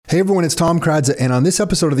Hey everyone, it's Tom Kradza, and on this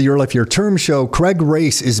episode of the Your Life, Your Term show, Craig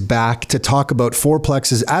Race is back to talk about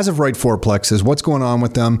Plexes, as of right Plexes, what's going on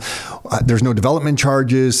with them. There's no development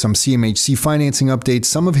charges, some CMHC financing updates,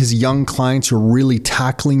 some of his young clients who are really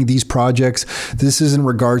tackling these projects. This is in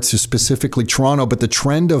regards to specifically Toronto, but the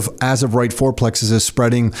trend of as of right Plexes is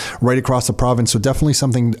spreading right across the province, so definitely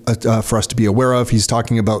something for us to be aware of. He's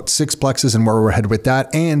talking about Plexes and where we're headed with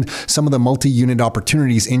that, and some of the multi-unit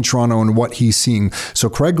opportunities in Toronto and what he's seeing. So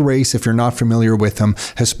Craig Race, if you're not familiar with him,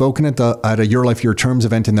 has spoken at a Your Life, Your Terms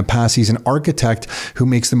event in the past. He's an architect who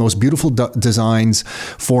makes the most beautiful designs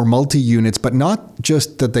for multi-units, but not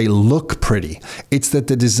just that they look pretty. It's that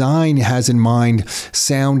the design has in mind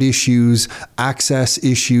sound issues, access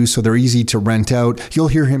issues, so they're easy to rent out. You'll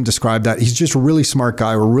hear him describe that. He's just a really smart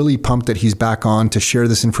guy. We're really pumped that he's back on to share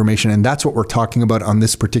this information, and that's what we're talking about on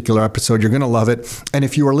this particular episode. You're going to love it. And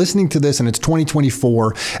if you are listening to this and it's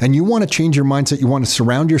 2024 and you want to change your mindset, you want to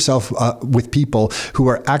surround yourself with people who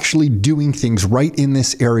are actually doing things right in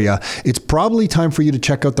this area, it's probably time for you to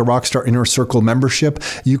check out the Rockstar Inner Circle membership.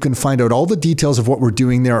 You can find out all the details of what we're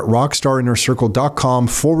doing there at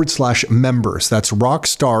rockstarinnercircle.com/members. That's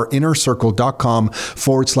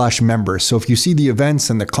rockstarinnercircle.com/members. So if you see the events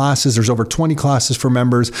and the classes, there's over 20 classes for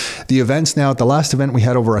members. The events now, at the last event, we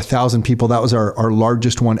had over 1,000 people. That was our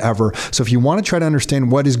largest one ever. So if you want to try to understand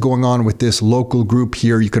what is going on with this local group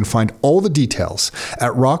here, you can find all the details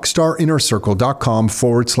at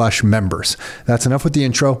rockstarinnercircle.com/members. That's enough with the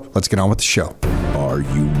intro. Let's get on with the show. Are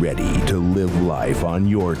you ready to live life on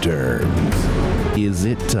your terms? Is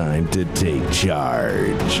it time to take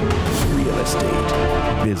charge? Real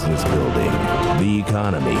estate, business building, the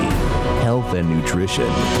economy, health and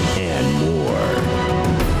nutrition, and more.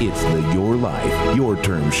 It's the Your Life, Your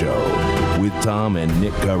Term show with Tom and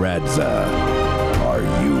Nick Kradza. Are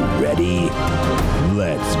you ready?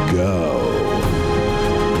 Let's go.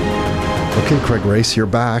 Okay, Craig Race, you're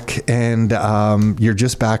back, and you're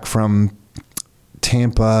just back from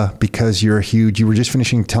Tampa because you were just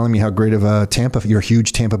finishing telling me how great of a you're a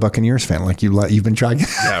huge Tampa Buccaneers fan. Like you've been tracking.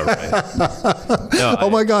 Yeah, right. No, oh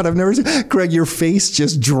my God, I've never seen, Craig, your face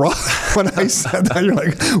just dropped when I said that. You're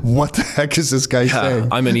like, what the heck is this guy saying?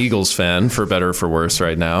 I'm an Eagles fan, for better or for worse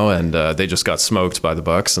right now, and they just got smoked by the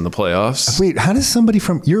Bucs in the playoffs. Wait, how does somebody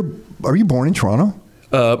are you born in Toronto?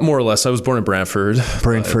 More or less. I was born in Brantford.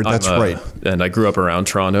 That's right. And I grew up around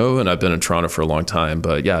Toronto, and I've been in Toronto for a long time.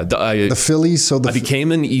 But yeah, the Phillies. I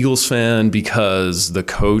became an Eagles fan because the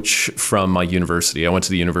coach from my university, I went to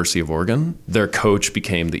the University of Oregon, their coach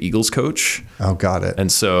became the Eagles coach. Oh, got it.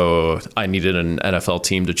 And so I needed an NFL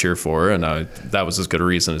team to cheer for, and that was as good a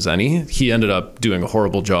reason as any. He ended up doing a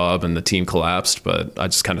horrible job, and the team collapsed, but I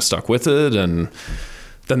just kind of stuck with it, and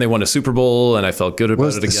then they won a Super Bowl, and I felt good about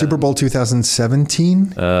it again. Was the Super Bowl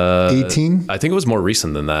 2017? 18? I think it was more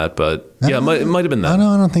recent than that, but yeah, it might have been that.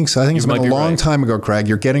 No, I don't think so. I think it's been a long time ago, Craig.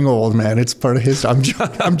 You're getting old, man. It's part of history.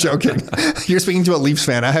 I'm joking. You're speaking to a Leafs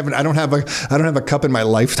fan. I don't have a cup in my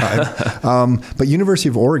lifetime. But University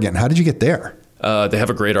of Oregon, how did you get there? They have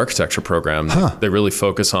a great architecture program. They really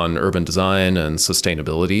focus on urban design and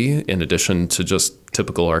sustainability in addition to just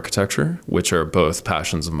typical architecture, which are both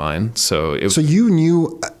passions of mine. So you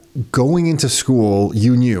knew going into school,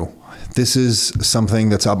 you knew this is something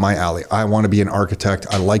that's up my alley. I want to be an architect.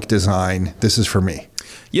 I like design. This is for me.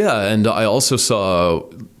 Yeah. And I also saw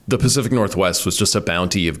the Pacific Northwest was just a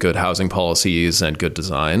bounty of good housing policies and good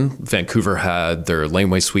design. Vancouver had their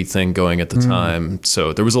Laneway suite thing going at the time.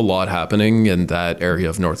 So there was a lot happening in that area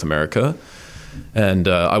of North America. And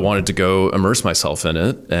I wanted to go immerse myself in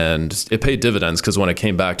it. And it paid dividends because when I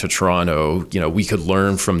came back to Toronto, we could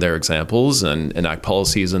learn from their examples and enact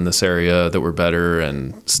policies in this area that were better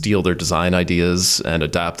and steal their design ideas and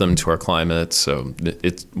adapt them to our climate. So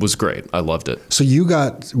it was great. I loved it. So you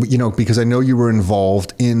got, because I know you were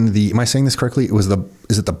involved in am I saying this correctly? Is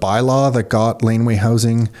it the bylaw that got laneway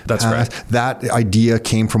housing? That's correct. That idea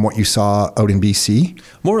came from what you saw out in BC?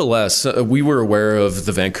 More or less. We were aware of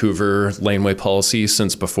the Vancouver laneway policy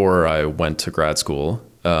since before I went to grad school.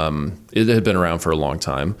 It had been around for a long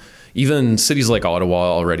time. Even cities like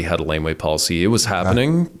Ottawa already had a laneway policy. It was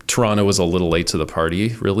happening. Toronto was a little late to the party,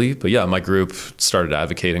 really. But yeah, my group started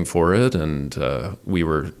advocating for it, and we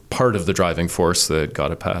were part of the driving force that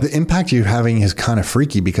got it passed. The impact you're having is kind of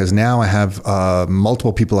freaky because now I have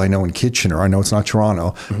multiple people I know in Kitchener. I know it's not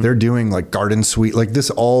Toronto. Mm-hmm. They're doing like garden suite. Like this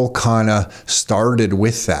all kind of started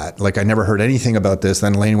with that. Like I never heard anything about this.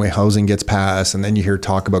 Then laneway housing gets passed and then you hear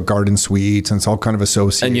talk about garden suites and it's all kind of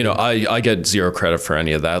associated. And I get zero credit for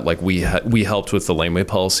any of that. Like like we helped with the laneway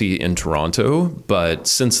policy in Toronto, but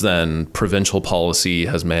since then, provincial policy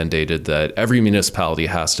has mandated that every municipality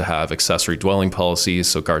has to have accessory dwelling policies.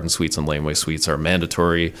 So garden suites and laneway suites are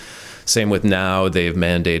mandatory. Same with now, they've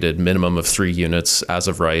mandated minimum of 3 units as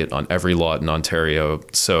of right on every lot in Ontario.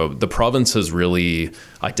 So the province has really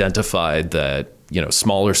identified that,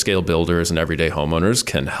 smaller scale builders and everyday homeowners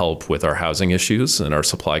can help with our housing issues and our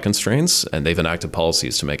supply constraints, and they've enacted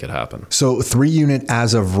policies to make it happen. So 3 unit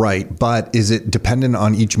as of right, but is it dependent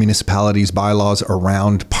on each municipality's bylaws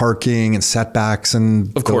around parking and setbacks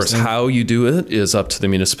and of course, how you do it is up to the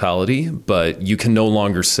municipality, but you can no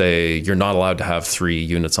longer say you're not allowed to have 3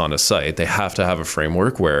 units on a site. They have to have a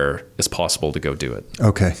framework where it's possible to go do it.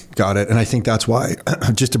 Okay, got it. And I think that's why,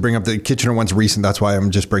 just to bring up the Kitchener one's recent, that's why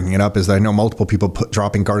I'm just bringing it up, is that I know multiple people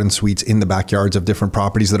dropping garden suites in the backyards of different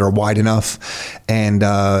properties that are wide enough. And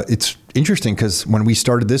it's interesting because when we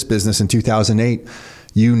started this business in 2008,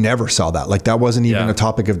 you never saw that. Like that wasn't even a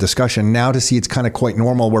topic of discussion. Now to see it's kind of quite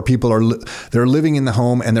normal where people they're living in the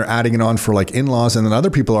home and they're adding it on for like in-laws, and then other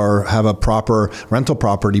people have a proper rental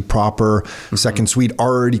property, second suite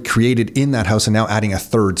already created in that house and now adding a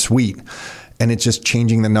third suite. And it's just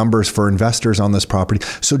changing the numbers for investors on this property.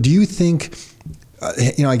 So do you think,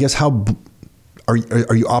 I guess are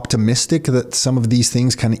you optimistic that some of these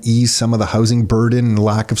things kind of ease some of the housing burden and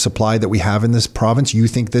lack of supply that we have in this province? You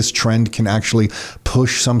think this trend can actually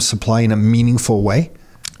push some supply in a meaningful way?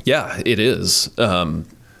 Yeah, it is.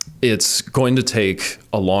 It's going to take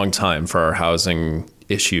a long time for our housing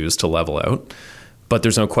issues to level out. But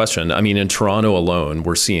there's no question. I mean, in Toronto alone,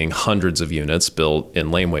 we're seeing hundreds of units built in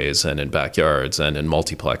laneways and in backyards and in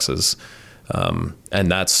multiplexes. And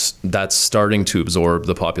that's starting to absorb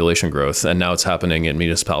the population growth. And now it's happening in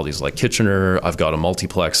municipalities like Kitchener. I've got a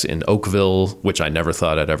multiplex in Oakville, which I never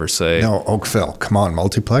thought I'd ever say. No, Oakville. Come on,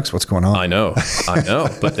 multiplex. What's going on? I know.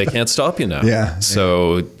 But they can't stop you now. Yeah.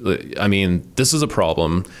 So, I mean, this is a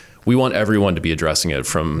problem. We want everyone to be addressing it,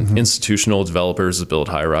 from institutional developers that build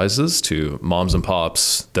high rises to moms and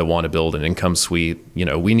pops that want to build an income suite.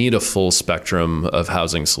 We need a full spectrum of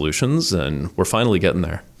housing solutions, and we're finally getting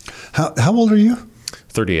there. How old are you?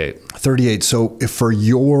 38. 38. So if for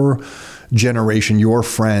your generation, your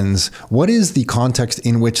friends, what is the context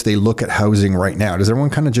in which they look at housing right now? Does everyone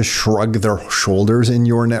kind of just shrug their shoulders in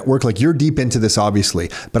your network? Like, you're deep into this, obviously,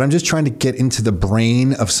 but I'm just trying to get into the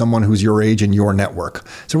brain of someone who's your age in your network.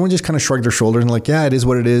 So everyone just kind of shrug their shoulders and like, yeah, it is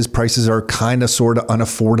what it is. Prices are kind of sort of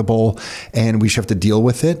unaffordable and we should have to deal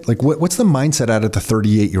with it. Like, what's the mindset at the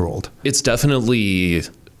 38-year-old? It's definitely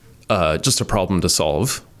just a problem to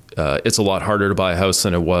solve. It's a lot harder to buy a house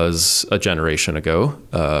than it was a generation ago,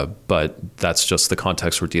 but that's just the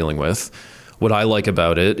context we're dealing with. What I like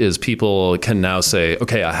about it is people can now say,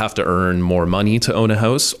 okay, I have to earn more money to own a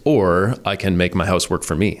house, or I can make my house work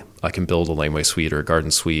for me. I can build a laneway suite or a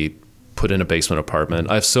garden suite, put in a basement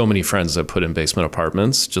apartment. I have so many friends that put in basement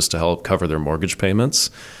apartments just to help cover their mortgage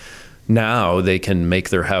payments. Now they can make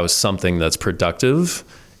their house something that's productive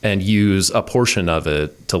and use a portion of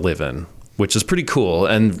it to live in, which is pretty cool.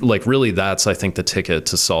 And like, really, that's, I think, the ticket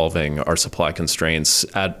to solving our supply constraints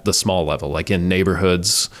at the small level. Like in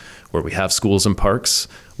neighborhoods where we have schools and parks,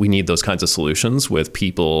 we need those kinds of solutions with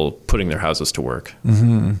people putting their houses to work.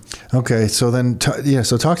 Mm-hmm. Okay. So then,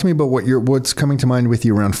 so talk to me about what's coming to mind with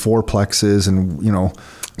you around Plexes and,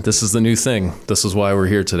 This is the new thing. This is why we're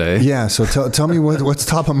here today. Yeah. So tell me what's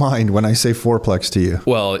top of mind when I say Plex to you.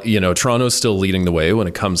 Well, Toronto's still leading the way when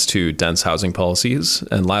it comes to dense housing policies.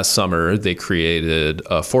 And last summer, they created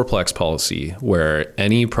a Plex policy where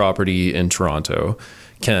any property in Toronto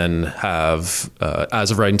can have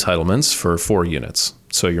as of right entitlements for 4 units.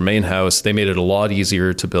 So your main house, they made it a lot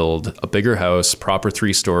easier to build a bigger house, proper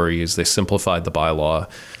 3 stories. They simplified the bylaw.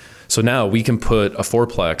 So now we can put a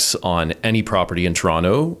 4-plex on any property in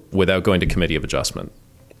Toronto without going to committee of adjustment,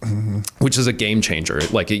 which is a game changer.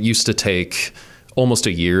 Like, it used to take almost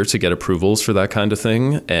a year to get approvals for that kind of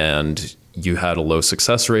thing. And you had a low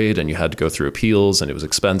success rate and you had to go through appeals and it was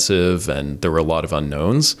expensive and there were a lot of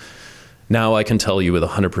unknowns. Now I can tell you with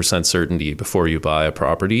 100% certainty before you buy a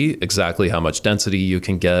property exactly how much density you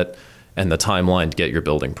can get and the timeline to get your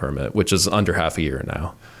building permit, which is under half a year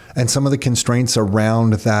now. And some of the constraints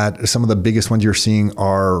around that, some of the biggest ones you're seeing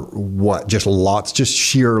are what? Just lots, just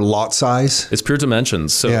sheer lot size? It's pure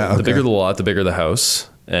dimensions. So the bigger the lot, the bigger the house.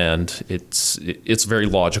 And it's very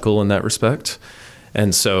logical in that respect.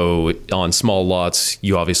 And so on small lots,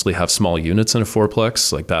 you obviously have small units in a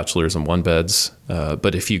 4-plex, like bachelors and 1-beds.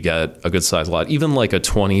 But if you get a good size lot, even like a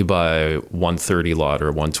 20 by 130 lot or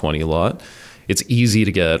 120 lot, it's easy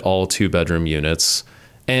to get all 2-bedroom units.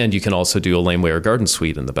 And you can also do a laneway or garden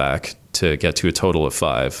suite in the back to get to a total of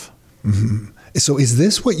 5. So is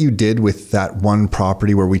this what you did with that one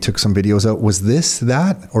property where we took some videos out? Was this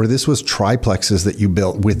that, or this was triplexes that you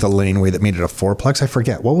built with the laneway that made it a 4-plex? I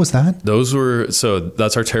forget. What was that?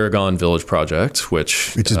 That's our Tarragon Village project,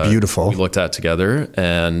 which is beautiful. We looked at together,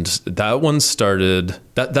 and that one started,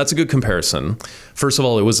 that's a good comparison. First of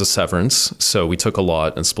all, it was a severance. So we took a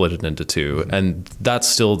lot and split it into 2, and that's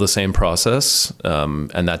still the same process.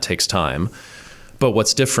 And that takes time. But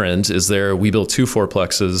what's different is we built 2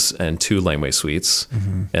 4-plexes and 2 laneway suites.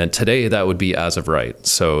 And today that would be as of right.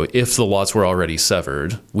 So if the lots were already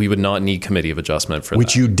severed, we would not need committee of adjustment for that.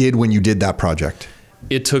 Which you did when you did that project.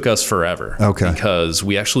 It took us forever. Okay. Because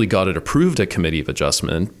we actually got it approved at committee of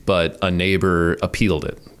adjustment, but a neighbor appealed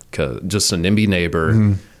it. Just a NIMBY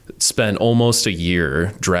neighbor spent almost a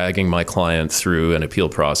year dragging my client through an appeal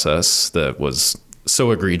process that was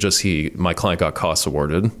so egregious, my client got costs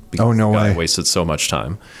awarded because the guy wasted so much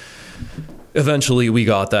time. Eventually, we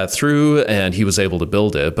got that through, and he was able to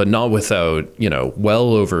build it, but not without,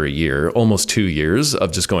 well over a year, almost 2 years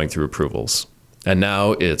of just going through approvals. And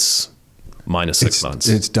now it's minus 6 months.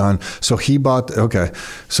 It's done. So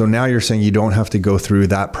so now you're saying you don't have to go through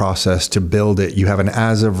that process to build it. You have an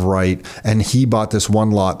as of right, and he bought this one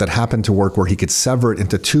lot that happened to work where he could sever it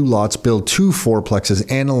into 2 lots, build 2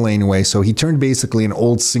 4-plexes and a laneway. So he turned basically an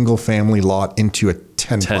old single family lot into a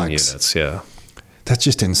 10-plex. 10 units, yeah. That's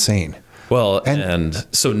just insane. Well, and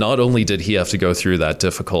so not only did he have to go through that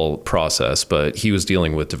difficult process, but he was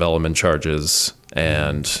dealing with development charges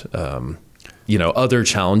and other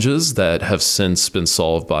challenges that have since been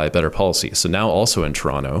solved by better policy. So now also in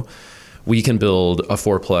Toronto, we can build a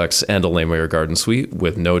 4-plex and a laneway or garden suite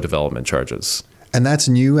with no development charges. And that's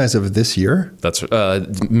new as of this year? That's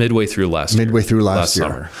midway through last year. Midway through last year.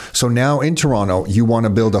 Summer. So now in Toronto, you want to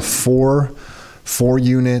build a 4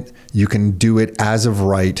 unit, you can do it as of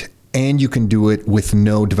right, and you can do it with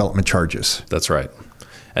no development charges. That's right.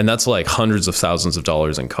 And that's like hundreds of thousands of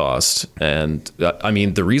dollars in cost. And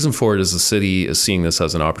the reason for it is the city is seeing this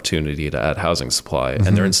as an opportunity to add housing supply,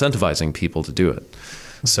 and they're incentivizing people to do it.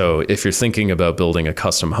 So if you're thinking about building a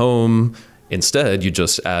custom home, instead you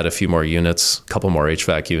just add a few more units, a couple more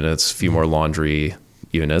HVAC units, a few more laundry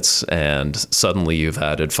units, and suddenly you've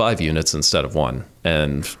added 5 units instead of 1.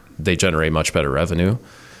 And they generate much better revenue.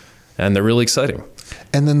 And they're really exciting.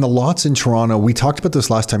 And then the lots in Toronto, we talked about this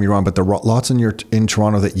last time you were on, but the lots in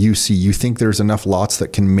Toronto that you see, you think there's enough lots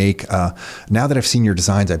that can make, now that I've seen your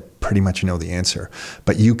designs, I pretty much know the answer,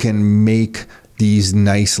 but you can make these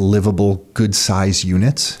nice, livable, good size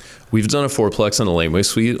units? We've done a 4-plex and a laneway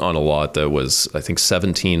suite on a lot that was, I think,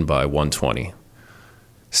 17 by 120.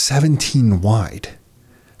 17 wide.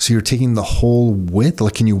 So you're taking the whole width?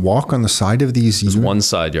 Like, can you walk on the side of these? There's one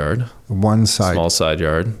side yard. One side. Small side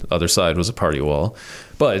yard. Other side was a party wall.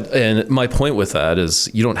 And my point with that is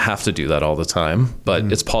you don't have to do that all the time,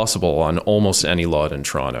 but it's possible on almost any lot in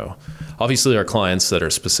Toronto. Obviously, our clients that are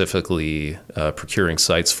specifically procuring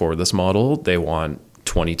sites for this model, they want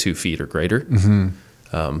 22 feet or greater.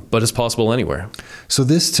 But it's possible anywhere. So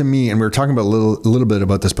this to me, and we were talking about a little bit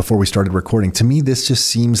about this before we started recording, to me this just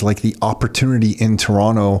seems like the opportunity in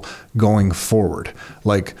Toronto going forward.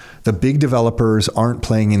 Like, the big developers aren't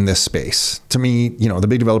playing in this space. To me, the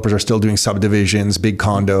big developers are still doing subdivisions, big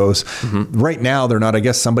condos. Right now they're not. I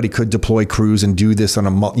guess somebody could deploy crews and do this on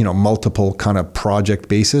a multiple kind of project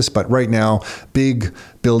basis, but right now big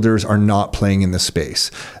builders are not playing in the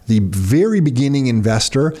space. The very beginning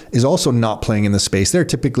investor is also not playing in the space. They're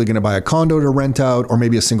typically going to buy a condo to rent out, or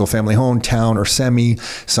maybe a single family home, town or semi,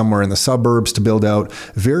 somewhere in the suburbs to build out.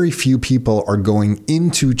 Very few people are going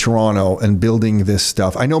into Toronto and building this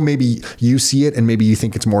stuff. I know maybe you see it and maybe you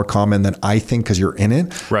think it's more common than I think because you're in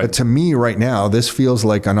it. Right. But to me right now, this feels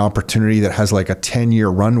like an opportunity that has like a 10-year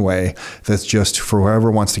runway that's just for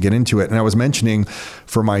whoever wants to get into it. And I was mentioning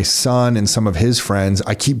for my son and some of his friends,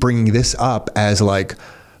 I keep bringing this up as like,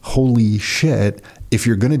 holy shit, if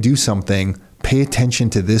you're going to do something, pay attention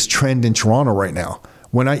to this trend in Toronto right now.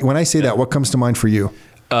 When I say that, what comes to mind for you?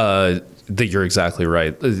 That you're exactly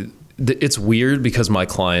right. It's weird because my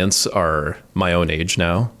clients are my own age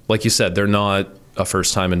now. Like you said, they're not a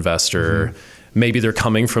first-time investor. Maybe they're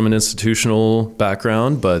coming from an institutional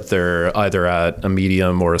background, but they're either at a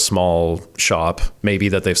medium or a small shop, maybe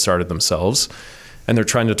that they've started themselves. And they're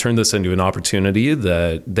trying to turn this into an opportunity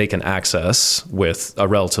that they can access with a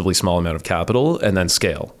relatively small amount of capital and then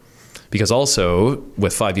scale. Because also,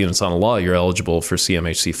 with 5 units on a lot, you're eligible for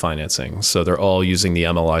CMHC financing. So they're all using the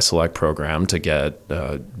MLI Select program to get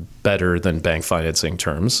better than bank financing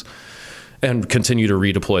terms and continue to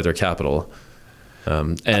redeploy their capital.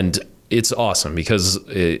 And It's awesome because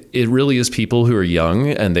it really is people who are young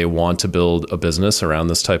and they want to build a business around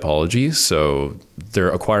this typology. So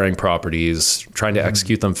they're acquiring properties, trying to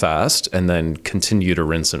execute them fast, and then continue to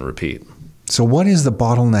rinse and repeat. So what is the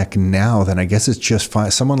bottleneck now then? I guess it's just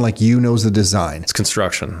someone like you knows the design. It's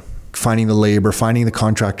construction. Finding the labor, finding the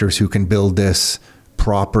contractors who can build this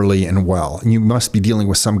properly and well. And you must be dealing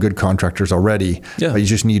with some good contractors already, but you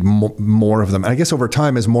just need more of them. And I guess over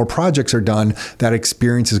time, as more projects are done, that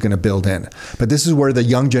experience is going to build in. But this is where the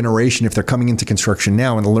young generation, if they're coming into construction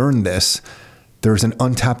now and learn this, there's an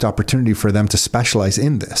untapped opportunity for them to specialize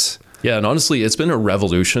in this. Yeah, and honestly, it's been a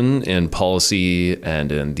revolution in policy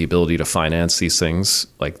and in the ability to finance these things.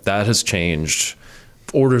 Like that has changed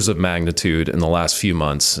orders of magnitude in the last few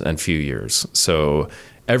months and few years. So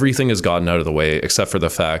everything has gotten out of the way except for the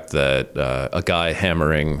fact that a guy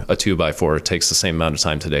hammering a 2x4 takes the same amount of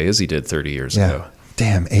time today as he did 30 years ago.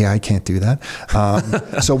 Damn, AI can't do that.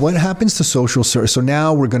 So what happens to social service? So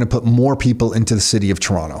now we're going to put more people into the city of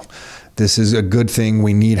Toronto. This is a good thing.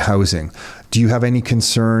 We need housing. Do you have any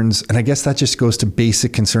concerns? And I guess that just goes to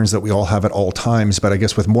basic concerns that we all have at all times. But I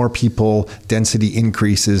guess with more people, density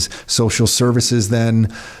increases, social services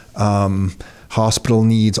then, hospital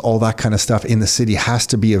needs, all that kind of stuff in the city has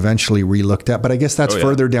to be eventually relooked at. But I guess that's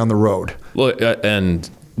further down the road. Well, and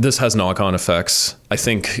this has knock-on effects. I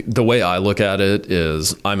think the way I look at it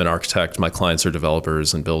is I'm an architect. My clients are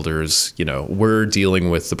developers and builders. You know, we're dealing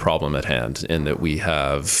with the problem at hand in that we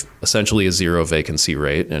have essentially a zero vacancy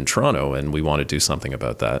rate in Toronto, and we want to do something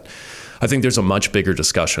about that. I think there's a much bigger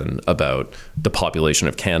discussion about the population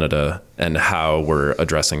of Canada and how we're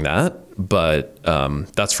addressing that. But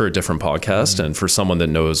that's for a different podcast and for someone that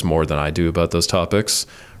knows more than I do about those topics.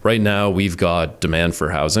 Right now, we've got demand for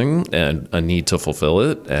housing and a need to fulfill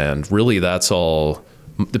it. And really, that's all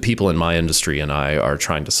the people in my industry and I are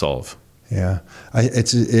trying to solve. Yeah.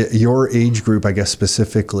 It's your age group, I guess,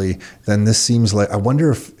 specifically, then this seems like, I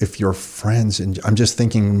wonder if your friends, and I'm just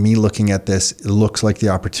thinking, me looking at this, it looks like the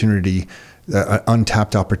opportunity,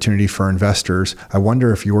 untapped opportunity for investors. I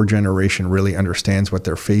wonder if your generation really understands what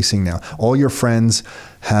they're facing now. All your friends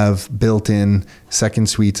have built-in second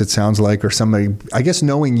suites, it sounds like, or somebody, I guess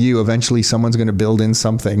knowing you, eventually someone's going to build in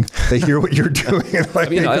something. They hear what you're doing. I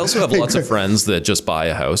mean, I also have lots of friends that just buy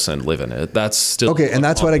a house and live in it. That's still... Okay, and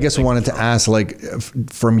that's what I guess I wanted to ask, like,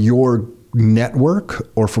 from your network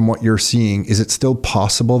or from what you're seeing, is it still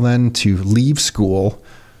possible then to leave school,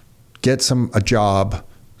 get a job,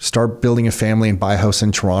 start building a family and buy a house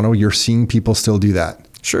in Toronto? You're seeing people still do that?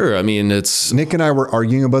 Sure. I mean, it's... Nick and I were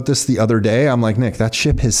arguing about this the other day. I'm like, Nick, that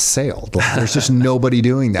ship has sailed. Like, there's just nobody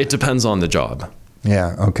doing that. It depends on the job.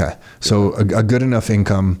 Yeah. Okay. So a good enough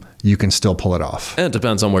income, you can still pull it off. And it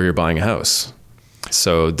depends on where you're buying a house.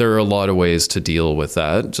 So there are a lot of ways to deal with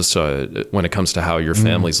that, just when it comes to how your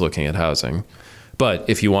family's looking at housing. But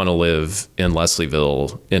if you want to live in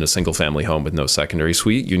Leslieville in a single family home with no secondary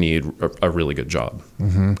suite, you need a really good job.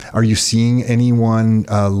 Mm-hmm. Are you seeing anyone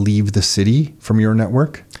leave the city from your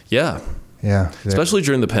network? Yeah. Yeah. Especially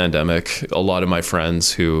during the pandemic, a lot of my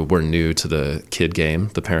friends who were new to the kid game,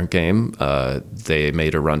 the parent game, they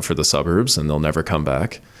made a run for the suburbs and they'll never come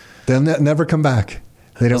back. They'll never come back.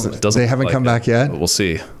 They haven't come back yet? We'll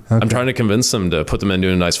see. Okay. I'm trying to convince them to put them into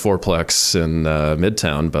a nice fourplex in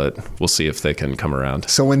Midtown, but we'll see if they can come around.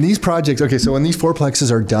 So when these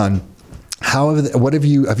fourplexes are done,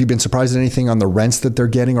 have you been surprised at anything on the rents that they're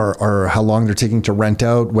getting or how long they're taking to rent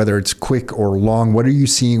out, whether it's quick or long? What are you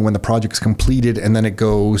seeing when the project's completed and then it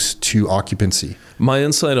goes to occupancy? My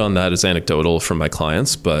insight on that is anecdotal from my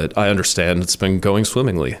clients, but I understand it's been going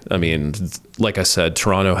swimmingly. I mean, like I said,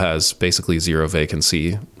 Toronto has basically zero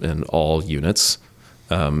vacancy in all units.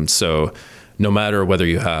 So no matter whether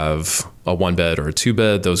you have a 1-bed or a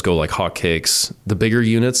 2-bed, those go like hotcakes. The bigger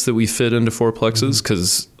units that we fit into fourplexes,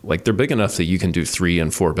 because like they're big enough that you can do 3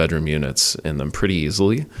 and 4 bedroom units in them pretty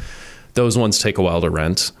easily. Those ones take a while to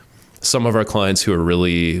rent. Some of our clients who are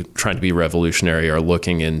really trying to be revolutionary are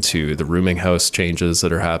looking into the rooming house changes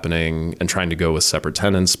that are happening and trying to go with separate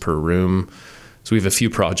tenants per room. So we have a few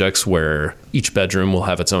projects where each bedroom will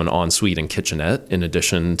have its own ensuite and kitchenette in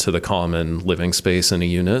addition to the common living space in a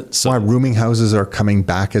unit. So why rooming houses are coming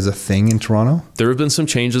back as a thing in Toronto? There have been some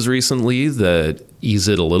changes recently that ease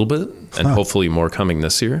it a little bit, and hopefully more coming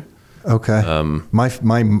this year. Okay.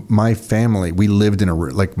 My family, we lived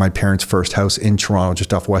in my parents' first house in Toronto,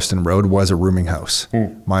 just off Weston Road, was a rooming house.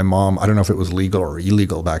 My mom, I don't know if it was legal or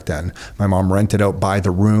illegal back then. My mom rented out by the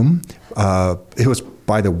room. It was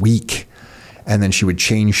by the week. And then she would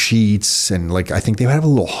change sheets and I think they would have a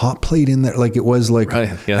little hot plate in there. Like it was like, right,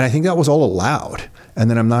 yeah. And I think that was all allowed. And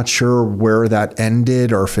then I'm not sure where that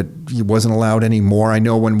ended or if it wasn't allowed anymore. I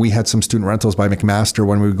know when we had some student rentals by McMaster,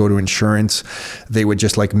 when we would go to insurance, they would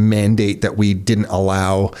just like mandate that we didn't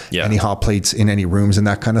allow any hot plates in any rooms and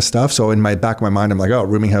that kind of stuff. So in my back of my mind, I'm like, oh,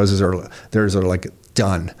 rooming houses are like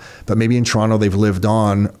done. But maybe in Toronto they've lived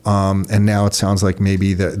on, and now it sounds like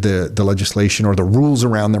maybe the legislation or the rules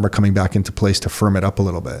around them are coming back into place to firm it up a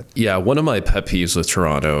little bit. Yeah, one of my pet peeves with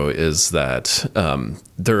Toronto is that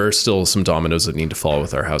there are still some dominoes that need to fall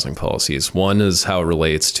with our housing policies. One is how it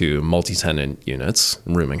relates to multi-tenant units,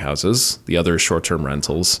 rooming houses. The other is short-term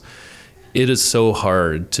rentals. It is so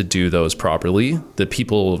hard to do those properly that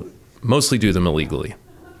people mostly do them illegally.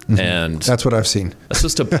 And that's what I've seen. That's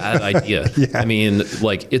just a bad idea. I mean,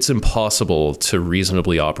 like, it's impossible to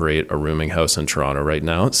reasonably operate a rooming house in Toronto right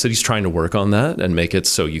now. The city's trying to work on that and make it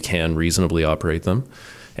so you can reasonably operate them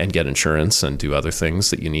and get insurance and do other things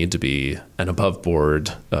that you need to be an above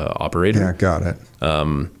board operator. Yeah, got it.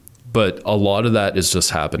 But a lot of that is just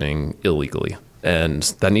happening illegally, and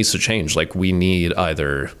that needs to change. Like, we need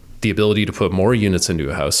either the ability to put more units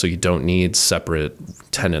into a house so you don't need separate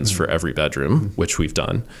tenants for every bedroom, which we've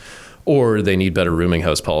done, or they need better rooming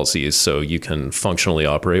house policies so you can functionally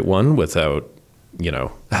operate one without,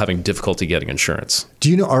 having difficulty getting insurance.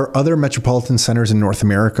 Do you know, are other metropolitan centers in North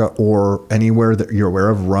America or anywhere that you're aware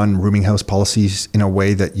of run rooming house policies in a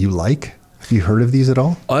way that you like? Have you heard of these at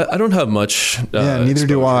all? I don't have much. Neither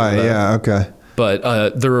do I. Yeah, okay.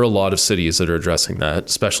 But there are a lot of cities that are addressing that,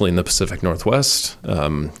 especially in the Pacific Northwest.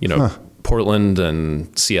 Portland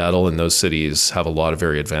and Seattle and those cities have a lot of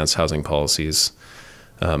very advanced housing policies.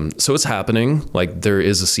 So it's happening. Like, there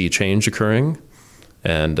is a sea change occurring.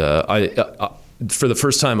 And for the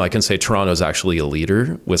first time, I can say Toronto is actually a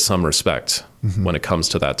leader with some respect when it comes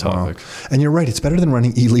to that topic. Wow. And you're right. It's better than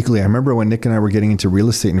running illegally. I remember when Nick and I were getting into real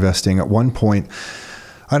estate investing at one point,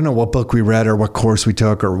 I don't know what book we read or what course we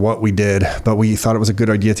took or what we did, but we thought it was a good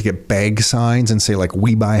idea to get bag signs and say like,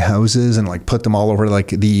 we buy houses, and like put them all over like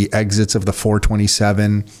the exits of the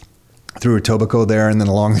 427 through Etobicoke there and then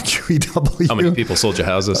along the QEW. How many people sold you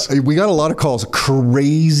houses? We got a lot of calls,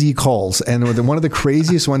 crazy calls. And one of the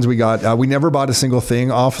craziest ones we got, we never bought a single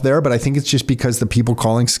thing off there, but I think it's just because the people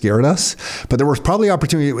calling scared us. But there was probably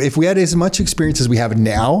opportunity. If we had as much experience as we have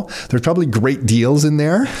now, there's probably great deals in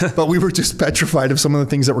there, but we were just petrified of some of the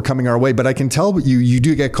things that were coming our way. But I can tell you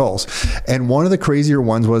do get calls. And one of the crazier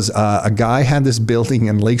ones was a guy had this building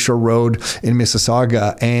in Lakeshore Road in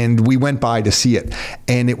Mississauga, and we went by to see it.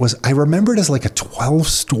 And it was, I remember it as like a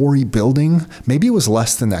 12-story building. Maybe it was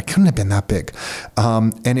less than that. Couldn't have been that big.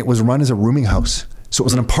 And it was run as a rooming house. So it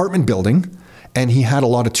was an apartment building, and he had a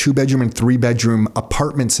lot of 2-bedroom and 3-bedroom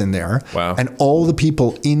apartments in there. Wow. And all the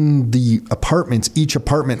people in the apartments, each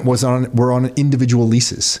apartment were on individual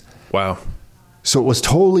leases. Wow. So it was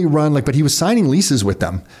totally run but he was signing leases with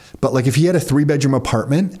them. But like if he had a 3-bedroom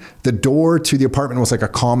apartment, the door to the apartment was like a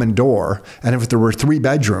common door. And if there were 3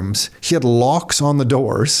 bedrooms, he had locks on the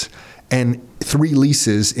doors and 3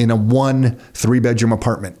 leases in a 3-bedroom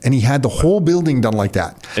apartment. And he had the whole building done like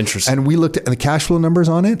that. Interesting. And we looked at the cash flow numbers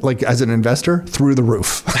on it, like as an investor, through the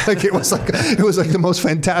roof. Like it was like the most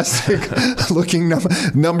fantastic looking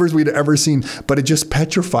numbers we'd ever seen. But it just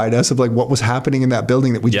petrified us of like what was happening in that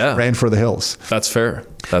building that we just ran for the hills. That's fair.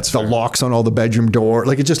 That's the fair. Locks on all the bedroom door.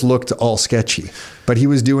 Like it just looked all sketchy. But he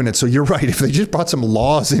was doing it. So you're right. If they just brought some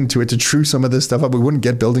laws into it to true some of this stuff up, we wouldn't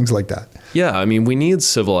get buildings like that. Yeah. I mean, we need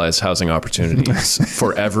civilized housing opportunities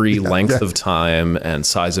for every length of time and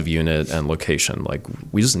size of unit and location. Like,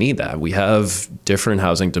 we just need that. We have different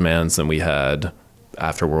housing demands than we had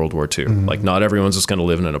after World War II. Like, not everyone's just going to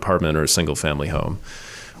live in an apartment or a single family home.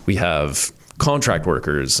 We have contract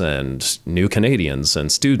workers and new Canadians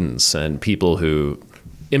and students and people who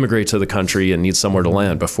immigrate to the country and need somewhere to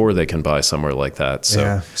land before they can buy somewhere like that.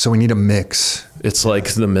 So we need a mix. It's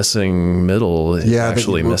like the missing middle is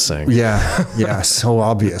actually missing. Yeah, so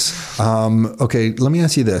obvious. Okay, let me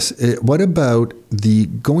ask you this. What about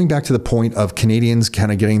going back to the point of Canadians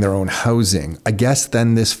kind of getting their own housing? I guess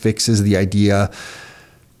then this fixes the idea,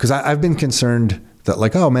 because I've been concerned that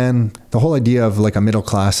like, oh man, the whole idea of like a middle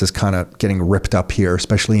class is kind of getting ripped up here,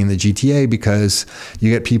 especially in the GTA, because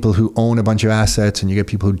you get people who own a bunch of assets and you get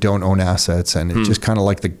people who don't own assets. And it just kind of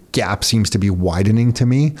like the gap seems to be widening to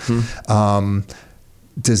me.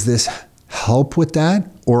 Does this help with that?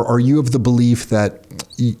 Or are you of the belief that,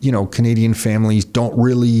 Canadian families don't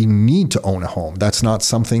really need to own a home? That's not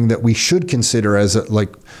something that we should consider as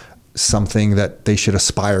something that they should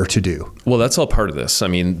aspire to do. Well, that's all part of this. I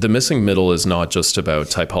mean, the missing middle is not just about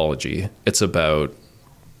typology. It's about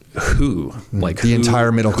who,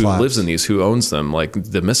 entire middle class, who lives in these, who owns them. Like,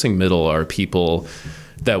 the missing middle are people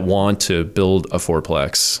that want to build a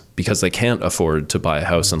fourplex because they can't afford to buy a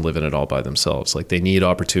house and live in it all by themselves. Like, they need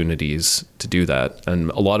opportunities to do that.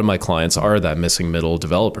 And a lot of my clients are that missing middle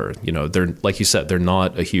developer. You know, they're, like you said, they're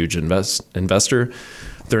not a huge investor.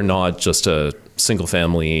 They're not just a single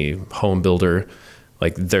family home builder.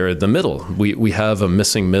 Like, they're the middle. We have a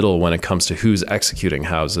missing middle when it comes to who's executing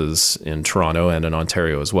houses in Toronto and in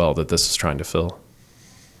Ontario as well, that this is trying to fill.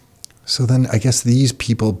 So then I guess these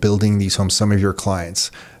people building these homes, some of your clients,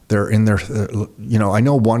 they're in their, you know, I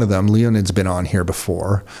know one of them, Leonid's been on here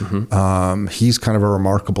before. Mm-hmm. He's kind of a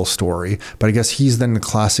remarkable story, but I guess he's then the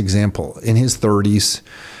class example. In his 30s,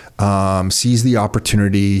 sees the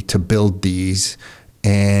opportunity to build these,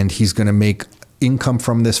 and he's going to make income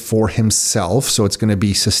from this for himself. So it's going to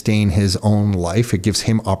be sustain his own life. It gives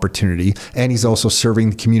him opportunity. And he's also serving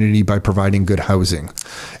the community by providing good housing.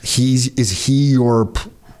 Is he your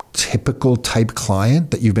typical type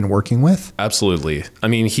client that you've been working with? Absolutely. I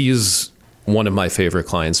mean, he's one of my favorite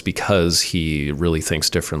clients because he really thinks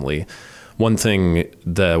differently. One thing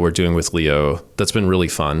that we're doing with Leo that's been really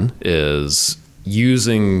fun is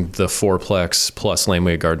using the fourplex plus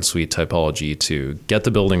laneway garden suite typology to get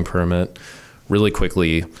the building permit really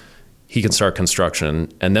quickly. He can start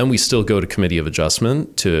construction, and then we still go to committee of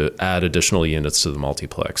adjustment to add additional units to the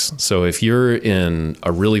multiplex. So if you're in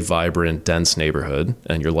a really vibrant, dense neighborhood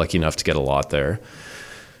and you're lucky enough to get a lot there,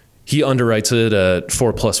 he underwrites it at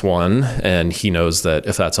 4+1, and he knows that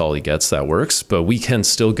if that's all he gets, that works. But we can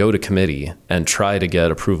still go to committee and try to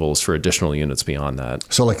get approvals for additional units beyond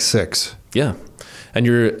that. So like 6. Yeah. And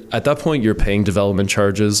you're at that point, you're paying development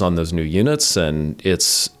charges on those new units, and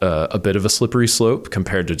it's a bit of a slippery slope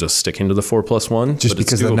compared to just sticking to the 4+1. Just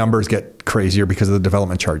because the numbers get crazier because of the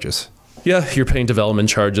development charges. Yeah, you're paying development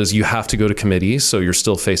charges. You have to go to committee, so you're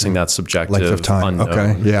still facing that subjective length of time. unknown.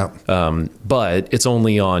 Okay, yeah. But it's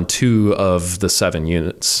only on 2 of the 7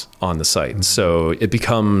 units on the site. Mm-hmm. So it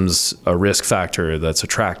becomes a risk factor that's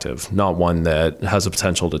attractive, not one that has a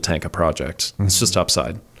potential to tank a project. Mm-hmm. It's just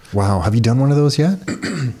upside. Wow. Have you done one of those yet?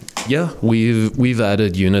 Yeah, we've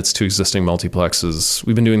added units to existing multiplexes.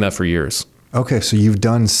 We've been doing that for years. Okay, so you've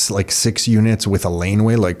done like 6 units with a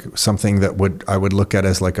laneway, like something that I would look at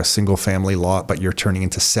as like a single family lot, but you're turning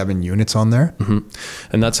into 7 units on there? Mm-hmm.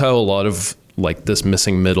 And that's how a lot of like this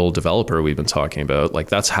missing middle developer we've been talking about, like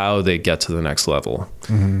that's how they get to the next level.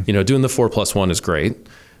 Mm-hmm. You know, doing the 4+1 is great,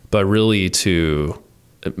 but really to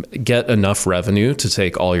get enough revenue to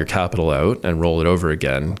take all your capital out and roll it over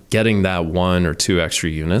again, getting that 1 or 2 extra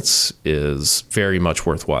units is very much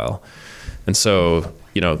worthwhile. And so,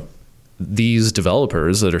 you know, these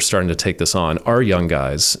developers that are starting to take this on are young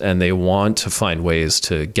guys, and they want to find ways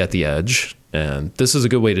to get the edge. And this is a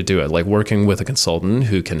good way to do it. Like working with a consultant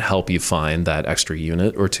who can help you find that extra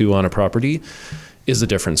unit or 2 on a property is a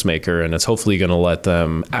difference maker. And it's hopefully going to let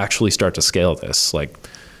them actually start to scale this. Like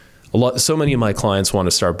so many of my clients want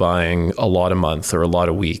to start buying a lot a month or a lot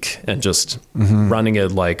a week and just running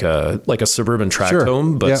it like a suburban tract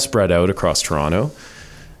home, but spread out across Toronto.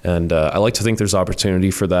 And I like to think there's opportunity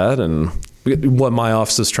for that. And what my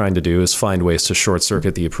office is trying to do is find ways to short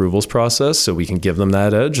circuit the approvals process so we can give them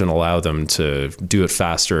that edge and allow them to do it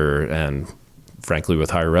faster and frankly with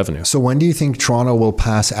higher revenue. So when do you think Toronto will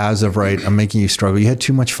pass as of right? I'm making you struggle. You had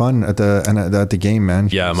too much fun at the game, man.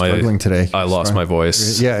 Yeah, struggling today. I lost my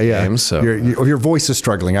voice. Yeah. Game, so. Your voice is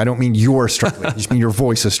struggling. I don't mean you're struggling. I just mean your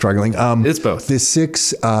voice is struggling. It's both. The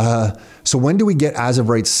 6. So when do we get as of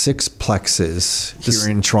right 6 plexes here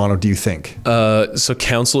in Toronto? Do you think? So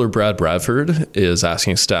Councillor Brad Bradford is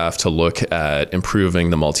asking staff to look at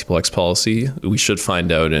improving the multiplex policy. We should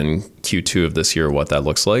find out in Q2 of this year what that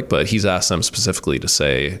looks like. But he's asked them specifically to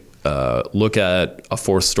say, look at a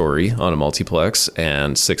 4th story on a multiplex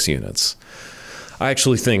and 6 units. I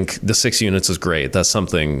actually think the 6 units is great. That's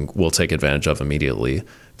something we'll take advantage of immediately.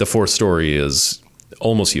 The 4th story is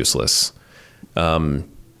almost useless.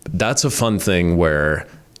 That's a fun thing where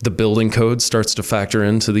the building code starts to factor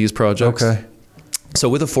into these projects. Okay. So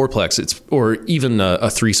with a 4-plex, or even a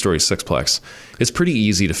 3-story 6-plex, it's pretty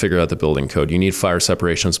easy to figure out the building code. You need fire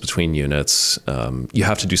separations between units. You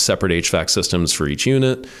have to do separate HVAC systems for each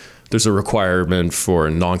unit. There's a requirement for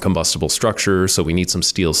non-combustible structure, so we need some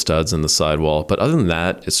steel studs in the sidewall. But other than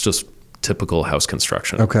that, it's just typical house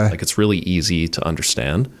construction. Okay. Like it's really easy to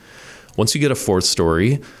understand. Once you get a 4th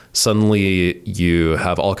story, suddenly you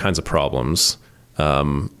have all kinds of problems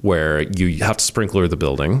where you have to sprinkler the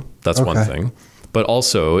building. That's one thing. But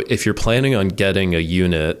also, if you're planning on getting a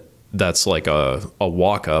unit that's like a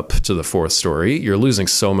walk up to the 4th story, you're losing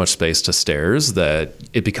so much space to stairs that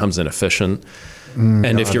it becomes inefficient.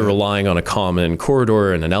 And if you're relying on a common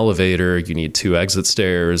corridor and an elevator, you need 2 exit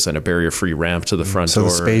stairs and a barrier-free ramp to the front door. So the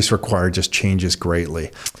space required just changes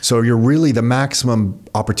greatly. So you're really the maximum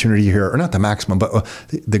opportunity here, or not the maximum, but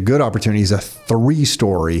the good opportunity is a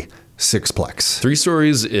 3-story sixplex. 3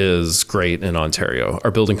 stories is great in Ontario. Our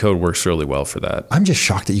building code works really well for that. I'm just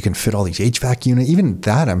shocked that you can fit all these HVAC units. Even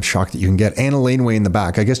that, I'm shocked that you can get, and a laneway in the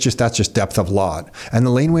back. I guess that's just depth of lot. And the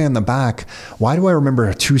laneway on the back, why do I remember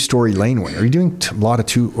a 2-story laneway? Are you doing a lot of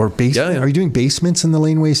 2 or basement? Yeah. Are you doing basements in the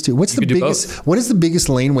laneways too? What is the biggest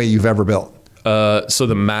laneway you've ever built? So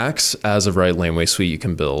the max as of right laneway suite you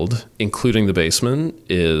can build, including the basement,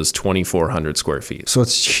 is 2,400 square feet. So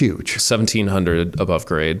it's huge. 1,700 above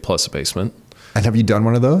grade plus a basement. And have you done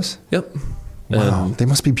one of those? Yep. Wow, they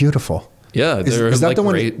must be beautiful. Yeah, they're is that like the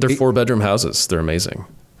one? They're 4-bedroom houses. They're amazing.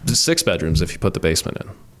 6 bedrooms if you put the basement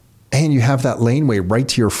in. And you have that laneway right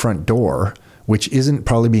to your front door, which isn't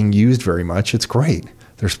probably being used very much. It's great.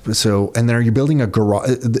 And then are you building a garage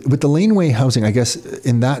with the laneway housing? I guess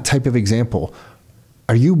in that type of example,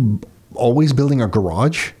 are you always building a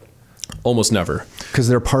garage? Almost never. Because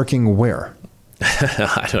they're parking where?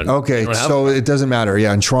 I don't know. Okay, so it doesn't matter.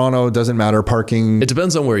 Yeah, in Toronto, it doesn't matter parking. It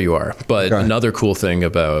depends on where you are. But another cool thing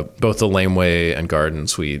about both the laneway and garden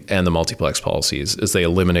suite and the multiplex policies is they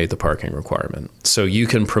eliminate the parking requirement. So you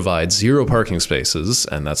can provide 0 parking spaces,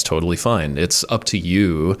 and that's totally fine. It's up to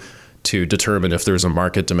you to determine if there's a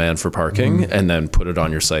market demand for parking and then put it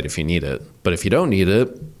on your site if you need it. But if you don't need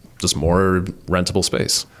it, just more rentable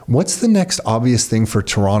space. What's the next obvious thing for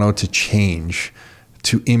Toronto to change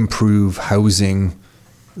to improve housing?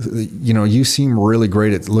 You know, you seem really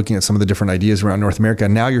great at looking at some of the different ideas around North America.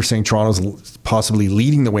 Now you're saying Toronto's possibly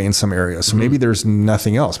leading the way in some areas. So maybe there's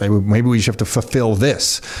nothing else. Maybe we just have to fulfill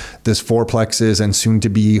this 4-plexes and soon to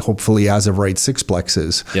be, hopefully as of right,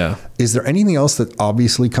 6-plexes. Yeah. Is there anything else that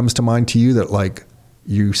obviously comes to mind to you that like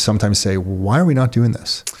you sometimes say, why are we not doing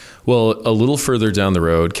this? Well, a little further down the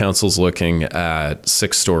road, council's looking at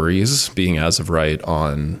 6 stories being as of right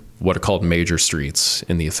on what are called major streets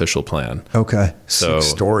in the official plan. Okay. So 6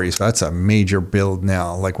 stories. That's a major build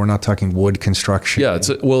now. Like we're not talking wood construction. Yeah.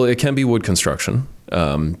 It can be wood construction.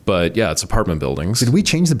 But yeah, it's apartment buildings. Did we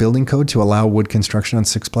change the building code to allow wood construction on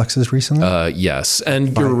 6-plexes recently? Yes.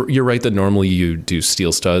 And you're right that normally you do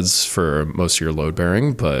steel studs for most of your load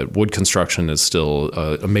bearing, but wood construction is still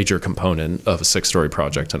a major component of a 6-story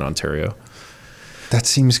project in Ontario. That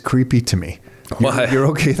seems creepy to me. Why? You're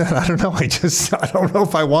okay with that? I don't know. I don't know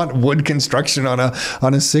if I want wood construction on a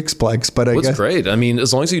 6-plex, but I guess. It's great. I mean,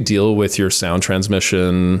 as long as you deal with your sound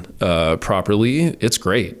transmission properly, it's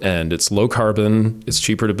great. And it's low carbon, it's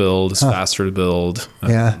cheaper to build, it's faster to build.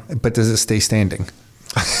 Yeah, but does it stay standing?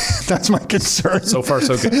 That's my concern. So far,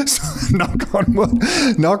 so good. So, knock on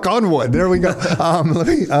wood. Knock on wood. There we go.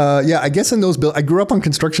 I guess in those I grew up on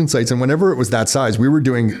construction sites, and whenever it was that size,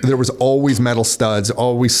 there was always metal studs,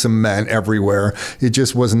 always cement everywhere. It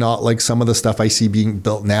just was not like some of the stuff I see being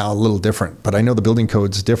built now, a little different. But I know the building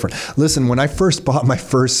code's different. Listen, when I first bought my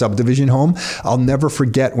first subdivision home, I'll never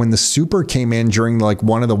forget when the super came in during like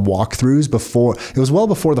one of the walkthroughs before. It was well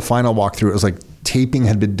before the final walkthrough. It was like taping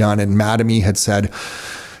had been done, and Madame had said,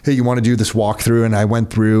 hey, you want to do this walkthrough? And I went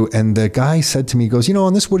through, and the guy said to me, he goes, you know,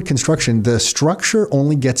 on this wood construction, the structure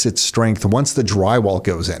only gets its strength once the drywall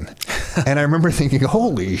goes in. And I remember thinking,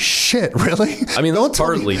 holy shit, really? I mean, that's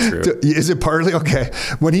partly true. Is it partly? Okay.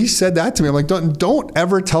 When he said that to me, I'm like, don't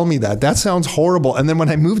ever tell me that. That sounds horrible. And then when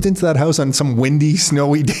I moved into that house on some windy,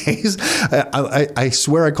 snowy days, I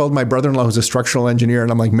swear I called my brother-in-law who's a structural engineer,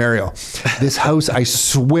 and I'm like, Mario, this house, I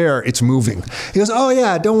swear it's moving. He goes, oh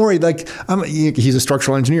yeah, don't worry. Like, he's a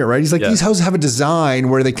structural engineer, right? He's like, these houses have a design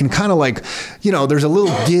where they can kind of like, you know, there's a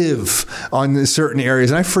little give on certain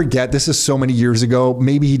areas. And I forget, this is so many years ago.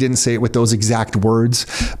 Maybe he didn't say it with those exact words,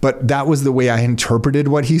 but that was the way I interpreted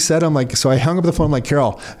what he said. I'm like, so I hung up the phone. I'm like,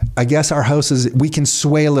 Carol, I guess our houses, we can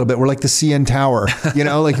sway a little bit. We're like the CN Tower, you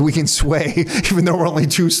know, like we can sway even though we're only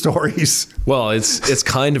 2 stories. Well, it's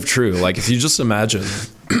kind of true. Like if you just imagine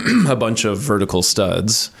a bunch of vertical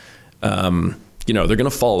studs, you know, they're going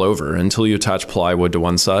to fall over until you attach plywood to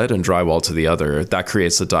one side and drywall to the other. That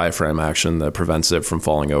creates a diaphragm action that prevents it from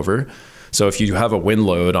falling over. So if you have a wind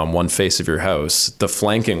load on one face of your house, the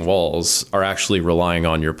flanking walls are actually relying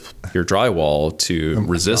on your drywall to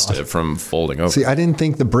resist it from folding over. See, I didn't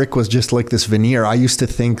think the brick was just like this veneer. I used to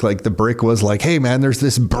think like the brick was like, hey man, there's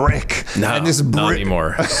this brick. No, and this not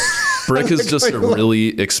anymore. Brick is just a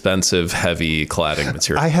really expensive, heavy cladding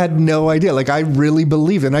material. I had no idea. Like I really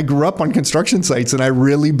believed, and I grew up on construction sites, and I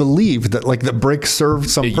really believed that like the brick served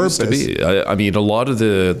some purpose. Used to be. I mean, a lot of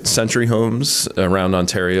the century homes around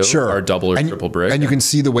Ontario are double or triple brick. And you can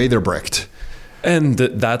see the way they're bricked. And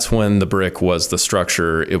that's when the brick was the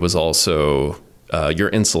structure. It was also your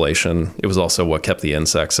insulation. It was also what kept the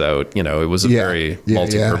insects out. It was a very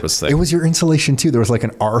multi-purpose thing. It was your insulation too. There was like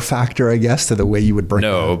an R factor, I guess, to the way you would break.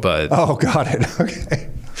 No, but oh, got it. Okay.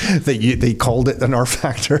 They called it an R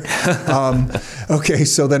factor. Okay,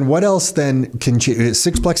 so then what else then can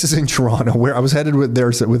six plexes in Toronto? Where I was headed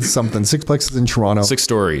with something. Six plexes in Toronto. 6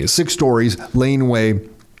 stories, laneway,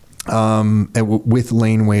 and with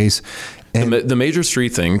laneways. And the major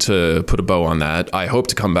street thing, to put a bow on that, I hope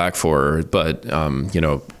to come back for, but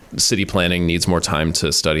city planning needs more time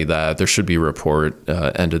to study that. There should be a report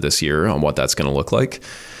end of this year on what that's going to look like,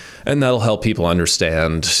 and that'll help people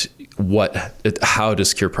understand how to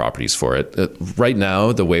secure properties for it. Right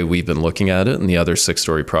now, the way we've been looking at it and the other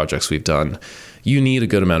 6-story projects we've done, you need a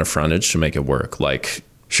good amount of frontage to make it work. Like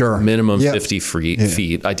minimum 50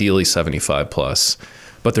 feet, ideally 75 plus.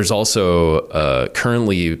 But there's also a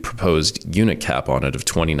currently proposed unit cap on it of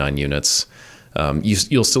 29 units.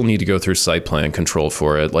 You'll still need to go through site plan control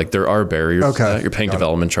for it. Like there are barriers. Okay. You're paying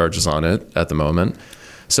development charges on it at the moment.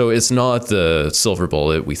 So it's not the silver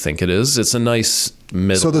bullet we think it is. It's a nice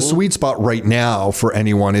middle. So the sweet spot right now for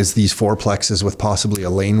anyone is these 4 plexes with possibly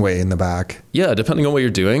a laneway in the back. Yeah, depending on what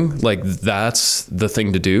you're doing, like that's the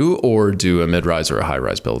thing to do, or do a mid-rise or a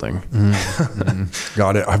high-rise building. Mm-hmm.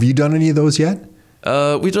 Got it. Have you done any of those yet?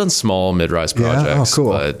 We've done small mid-rise projects,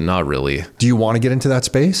 but not really. Do you want to get into that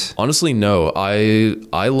space? Honestly, no.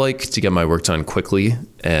 I like to get my work done quickly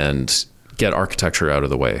and get architecture out of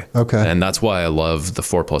the way. Okay. And that's why I love the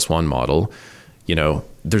 4+1 model.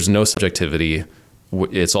 There's no subjectivity.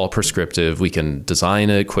 It's all prescriptive. We can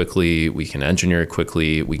design it quickly. We can engineer it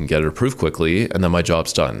quickly. We can get it approved quickly. And then my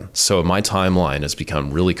job's done. So my timeline has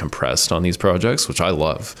become really compressed on these projects, which I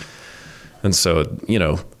love. And so,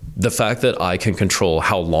 the fact that I can control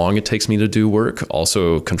how long it takes me to do work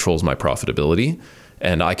also controls my profitability.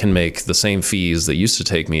 And I can make the same fees that used to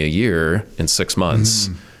take me a year in 6 months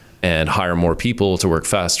and hire more people to work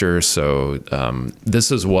faster. So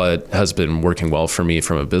this is what has been working well for me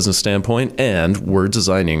from a business standpoint. And we're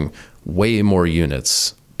designing way more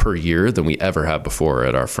units per year than we ever have before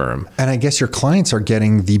at our firm. And I guess your clients are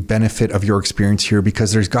getting the benefit of your experience here,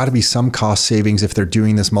 because there's got to be some cost savings if they're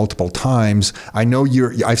doing this multiple times. I know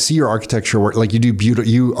I see your architecture work, like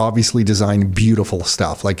you obviously design beautiful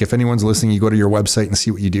stuff. Like if anyone's listening, you go to your website and see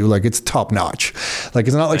what you do, like it's top notch. Like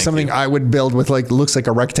it's not like something I would build with like, looks like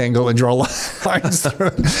a rectangle and draw lines through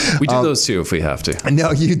it. We do those too, if we have to. No,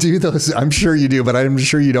 you do those. I'm sure you do, but I'm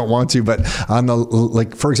sure you don't want to. But on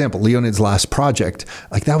for example, Leonid's last project,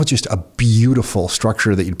 like that was just a beautiful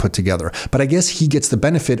structure that you'd put together. But I guess he gets the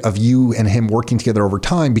benefit of you and him working together over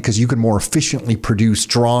time, because you can more efficiently produce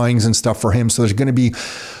drawings and stuff for him. So there's going to be,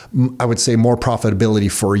 I would say, more profitability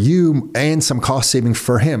for you and some cost saving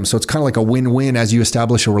for him. So it's kind of like a win-win as you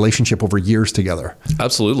establish a relationship over years together.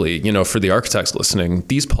 Absolutely. For the architects listening,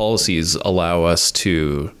 these policies allow us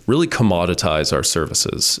to really commoditize our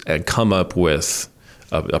services and come up with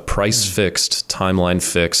a price fixed, timeline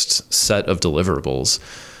fixed set of deliverables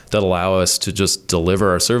that allow us to just deliver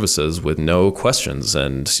our services with no questions.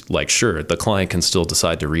 And sure, the client can still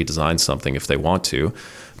decide to redesign something if they want to,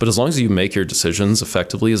 but as long as you make your decisions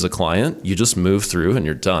effectively as a client, you just move through and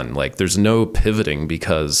you're done. Like there's no pivoting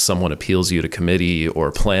because someone appeals you to committee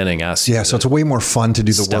or planning asks you. Yeah, so it's way more fun to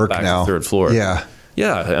do the work back now. To the 3rd floor. Yeah.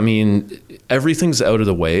 Yeah, I mean, everything's out of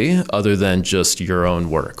the way other than just your own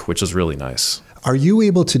work, which is really nice. Are you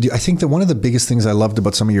able to do, I think that one of the biggest things I loved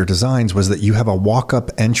about some of your designs was that you have a walk-up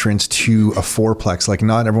entrance to a 4-plex. Like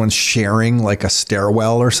not everyone's sharing like a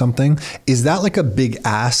stairwell or something. Is that like a big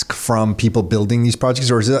ask from people building these projects,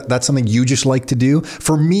 or is that something you just like to do?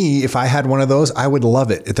 For me, if I had one of those, I would love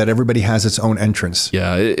it that everybody has its own entrance.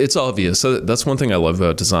 Yeah, it's obvious. So that's one thing I love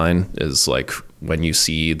about design is like when you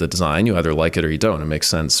see the design, you either like it or you don't. It makes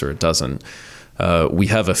sense or it doesn't. We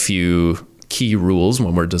have a few key rules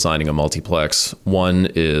when we're designing a multiplex. One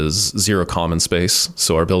is zero common space.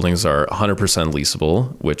 So our buildings are 100%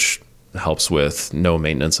 leasable, which helps with no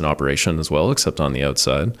maintenance and operation as well, except on the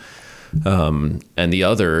outside. And the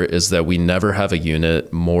other is that we never have a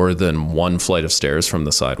unit more than 1 flight of stairs from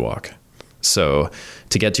the sidewalk. So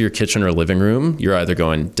to get to your kitchen or living room, you're either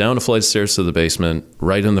going down a flight of stairs to the basement,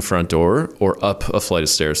 right in the front door, or up a flight of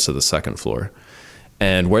stairs to the 2nd floor.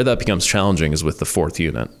 And where that becomes challenging is with the 4th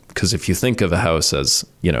unit. Because if you think of a house as,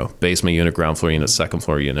 basement unit, ground floor unit, 2nd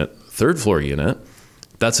floor unit, 3rd floor unit,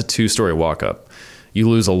 that's a 2-story walk up. You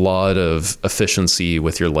lose a lot of efficiency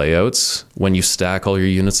with your layouts when you stack all your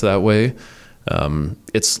units that way.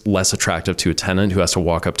 It's less attractive to a tenant who has to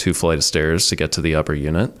walk up 2 flights of stairs to get to the upper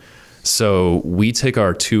unit. So we take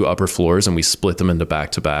our 2 upper floors and we split them into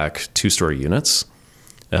back-to-back 2-story units,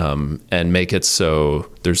 and make it so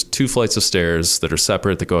there's 2 flights of stairs that are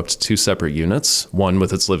separate that go up to 2 separate units, one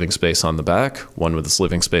with its living space on the back, one with its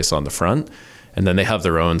living space on the front. And then they have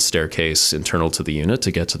their own staircase internal to the unit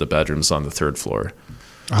to get to the bedrooms on the 3rd floor.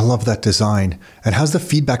 I love that design. And how's the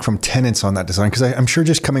feedback from tenants on that design? Because I'm sure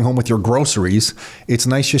just coming home with your groceries, it's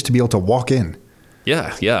nice just to be able to walk in.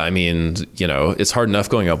 Yeah. I mean, it's hard enough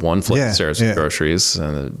going up 1 flight of stairs with groceries.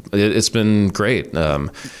 It's been great.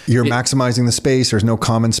 You're maximizing the space. There's no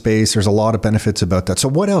common space. There's a lot of benefits about that. So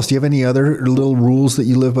what else? Do you have any other little rules that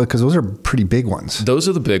you live by? Because those are pretty big ones. Those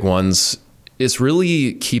are the big ones. It's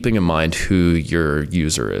really keeping in mind who your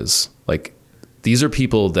user is. Like, these are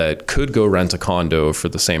people that could go rent a condo for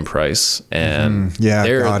the same price, and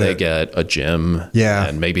they get a gym,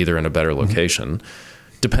 and maybe they're in a better location,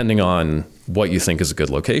 depending on what you think is a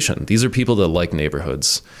good location. These are people that like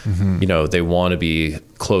neighborhoods. They want to be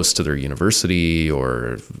close to their university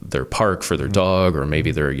or their park for their dog, or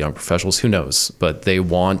maybe they're young professionals, who knows, but they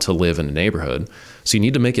want to live in a neighborhood. So you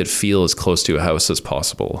need to make it feel as close to a house as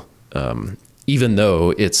possible. Even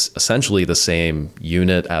though it's essentially the same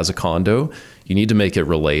unit as a condo, you need to make it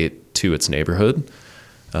relate to its neighborhood.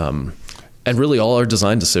 And really all our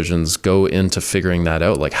design decisions go into figuring that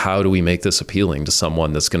out. Like, how do we make this appealing to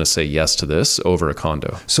someone that's going to say yes to this over a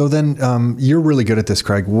condo? So then you're really good at this,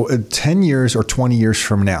 Craig. 10 years or 20 years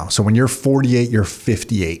from now, so when you're 48, you're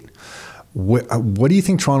 58. What do you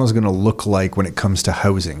think Toronto's going to look like when it comes to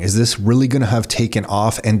housing? Is this really going to have taken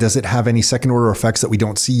off? And does it have any second order effects that we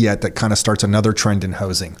don't see yet that kind of starts another trend in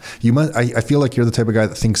housing? I feel like you're the type of guy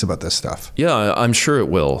that thinks about this stuff. Yeah, I'm sure it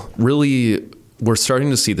will. Really, we're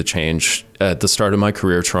starting to see the change. At the start of my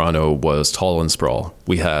career, Toronto was tall and sprawl.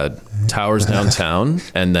 We had towers downtown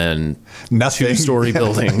and then nothing. 2-story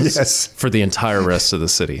buildings for the entire rest of the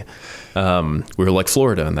city. We were like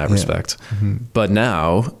Florida in that respect. But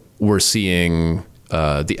now we're seeing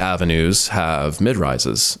the avenues have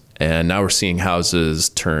mid-rises, and now we're seeing houses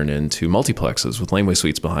turn into multiplexes with laneway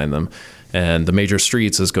suites behind them. And the major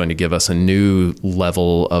streets is going to give us a new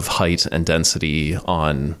level of height and density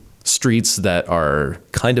on streets that are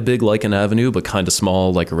kind of big like an avenue, but kind of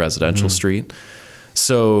small like a residential street.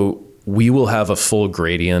 So we will have a full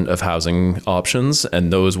gradient of housing options,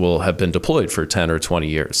 and those will have been deployed for 10 or 20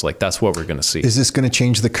 years. Like, that's what we're going to see. Is this going to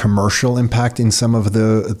change the commercial impact in some of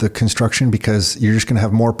the construction? Because you're just going to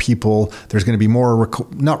have more people. There's going to be more,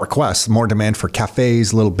 not requests, more demand for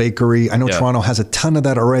cafes, little bakery. I know Toronto has a ton of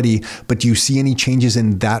that already, but do you see any changes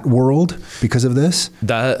in that world because of this?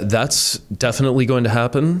 That's definitely going to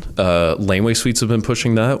happen. Laneway Suites have been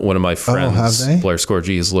pushing that. One of my friends, Blair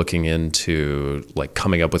Scorgi, is looking into like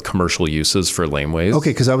coming up with commercial uses for laneways.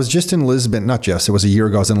 Okay, because I was just in Lisbon, not just, it was a year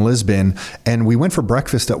ago, I was in Lisbon, and we went for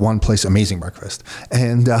breakfast at one place, amazing breakfast.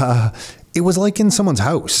 And it was like in someone's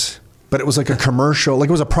house, but it was like a commercial, like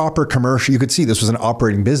it was a proper commercial. You could see this was an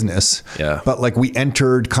operating business. Yeah. But like we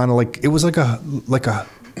entered kind of like, it was like a,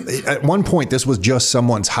 at one point, this was just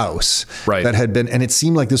someone's house that had been, and it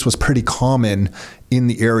seemed like this was pretty common in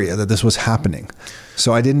the area that this was happening.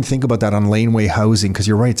 So I didn't think about that on laneway housing, because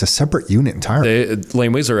you're right, it's a separate unit entirely.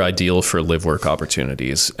 Laneways are ideal for live-work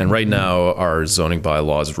opportunities. And right now, our zoning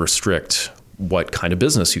bylaws restrict what kind of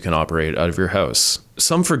business you can operate out of your house.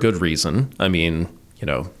 Some for good reason. I mean,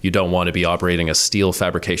 you don't want to be operating a steel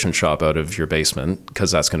fabrication shop out of your basement,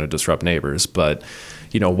 because that's going to disrupt neighbors. But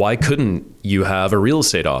why couldn't you have a real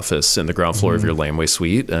estate office in the ground floor of your laneway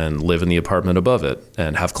suite and live in the apartment above it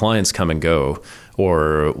and have clients come and go?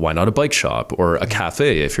 Or why not a bike shop or a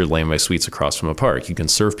cafe if your laneway suite's across from a park? You can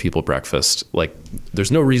serve people breakfast. Like,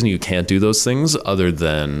 there's no reason you can't do those things other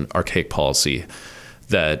than archaic policy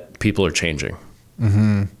that people are changing.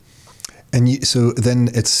 And so then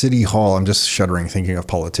at City Hall, I'm just shuddering thinking of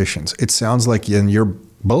politicians. It sounds like you're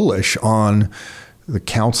bullish on the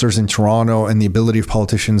councillors in Toronto and the ability of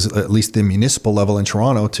politicians, at least the municipal level in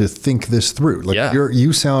Toronto, to think this through. Like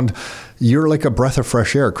you're like a breath of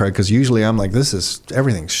fresh air, Craig, because usually I'm like,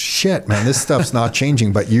 everything's shit, man. This stuff's not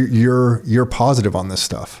changing, but you're positive on this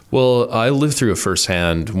stuff. Well, I lived through it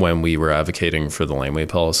firsthand when we were advocating for the laneway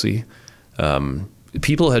policy.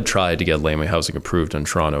 People had tried to get laneway housing approved in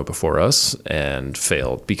Toronto before us and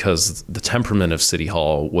failed, because the temperament of City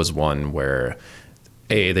Hall was one where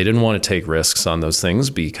A, they didn't want to take risks on those things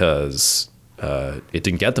because it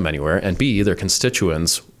didn't get them anywhere, and B, their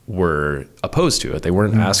constituents were opposed to it. They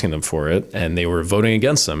weren't asking them for it, and they were voting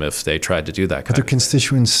against them if they tried to do that. But their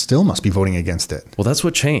constituents still must be voting against it. Well, that's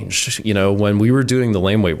what changed. When we were doing the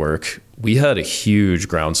laneway work, we had a huge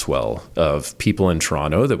groundswell of people in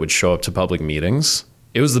Toronto that would show up to public meetings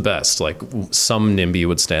It was the best. Like some NIMBY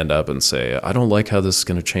would stand up and say, I don't like how this is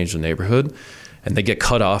going to change the neighborhood. And they get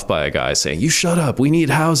cut off by a guy saying, you shut up, we need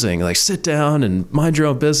housing. Like sit down and mind your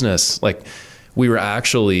own business. Like we were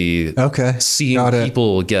actually seeing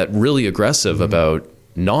people get really aggressive about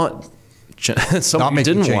somebody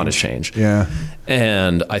didn't want to change. Yeah.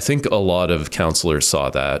 And I think a lot of councillors saw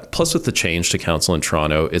that. Plus with the change to council in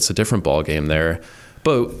Toronto, it's a different ballgame there.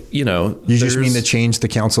 But, you just mean to change the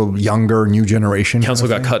council, younger, new generation? Council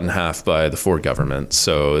got cut in half by the Ford government.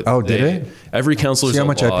 So did it? Every councillor. See how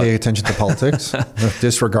much I pay attention to politics?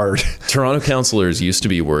 Disregard. Toronto councillors used to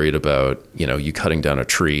be worried about, you cutting down a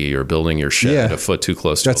tree or building your shed a foot too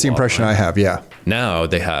close to That's the impression I have, yeah. Now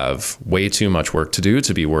they have way too much work to do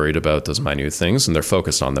to be worried about those minute things, and they're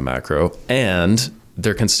focused on the macro. And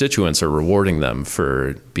their constituents are rewarding them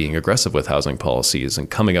for being aggressive with housing policies and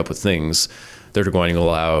coming up with things that are going to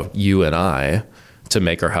allow you and I to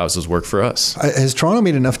make our houses work for us. Has Toronto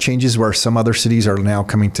made enough changes where some other cities are now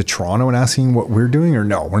coming to Toronto and asking what we're doing, or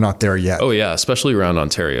no, we're not there yet? Oh yeah, especially around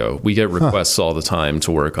Ontario. We get requests all the time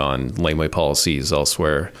to work on laneway policies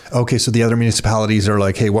elsewhere. Okay, so the other municipalities are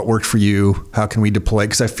like, hey, what worked for you? How can we deploy?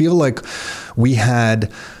 Because I feel like we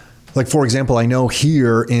had... Like, for example, I know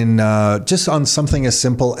here in just on something as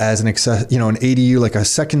simple as an ADU, like a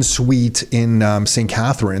second suite in St.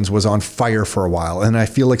 Catharines was on fire for a while. And I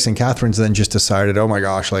feel like St. Catharines then just decided, oh my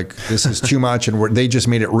gosh, like this is too much. And they just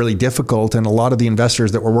made it really difficult. And a lot of the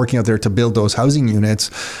investors that were working out there to build those housing units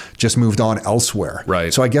just moved on elsewhere.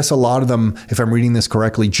 Right. So I guess a lot of them, if I'm reading this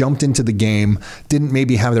correctly, jumped into the game, didn't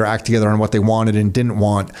maybe have their act together on what they wanted and didn't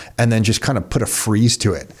want, and then just kind of put a freeze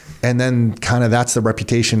to it. And then kind of that's the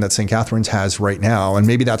reputation that St. Catharines has right now. And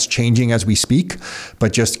maybe that's changing as we speak,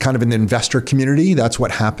 but just kind of in the investor community, that's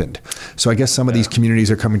what happened. So I guess some of these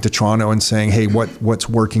communities are coming to Toronto and saying, hey, what's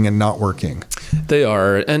working and not working? They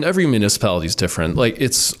are. And every municipality is different. Like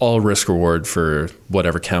it's all risk reward for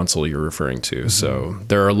whatever council you're referring to. Mm-hmm. So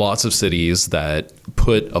there are lots of cities that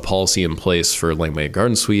put a policy in place for laneway and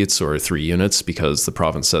garden suites or 3 units because the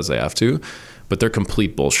province says they have to. But they're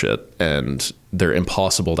complete bullshit and they're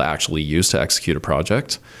impossible to actually use to execute a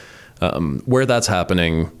project. Where that's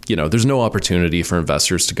happening, there's no opportunity for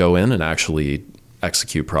investors to go in and actually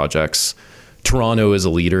execute projects. Toronto is a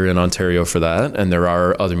leader in Ontario for that, and there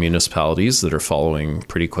are other municipalities that are following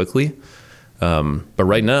pretty quickly. But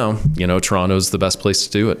right now, Toronto's the best place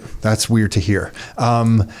to do it. That's weird to hear.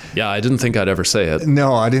 Yeah, I didn't think I'd ever say it.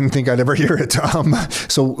 No, I didn't think I'd ever hear it.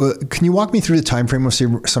 So can you walk me through the time frame of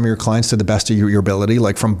some of your clients to the best of your ability,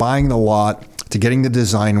 like from buying the lot to getting the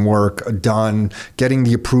design work done, getting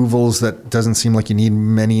the approvals that doesn't seem like you need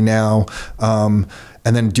many now, and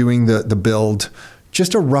then doing the build?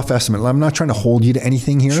 Just a rough estimate. I'm not trying to hold you to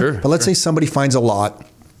anything here, sure, but let's say somebody finds a lot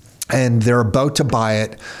and they're about to buy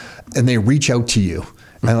it, and they reach out to you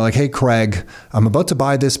and they're like, hey, Craig, I'm about to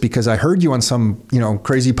buy this because I heard you on some,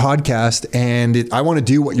 crazy podcast and I want to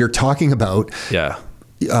do what you're talking about. Yeah.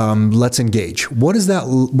 Let's engage. What is that?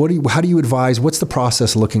 How do you advise? What's the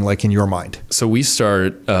process looking like in your mind? So we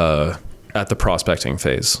start at the prospecting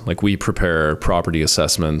phase. Like we prepare property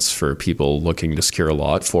assessments for people looking to secure a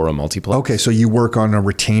lot for a multiplex. Okay. So you work on a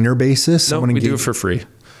retainer basis? No, we do it for free.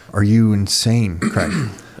 Are you insane, Craig?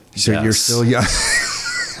 So yes. You're still young.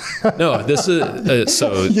 No, this is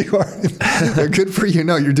so. You are good for you.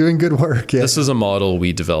 No, you're doing good work. Yeah. This is a model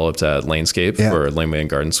we developed at Lanescape for laneway and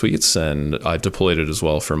garden suites, and I've deployed it as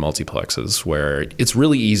well for multiplexes, where it's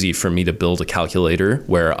really easy for me to build a calculator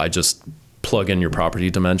where I just plug in your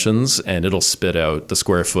property dimensions and it'll spit out the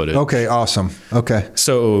square footage. Okay, awesome. Okay,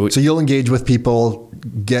 so you'll engage with people,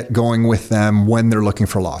 get going with them when they're looking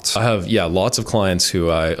for lots. I have lots of clients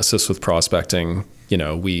who I assist with prospecting.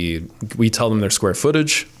 We tell them their square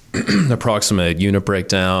footage, approximate unit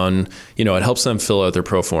breakdown. It helps them fill out their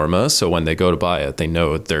pro forma. So when they go to buy it, they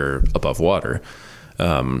know they're above water.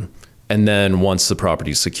 And then once the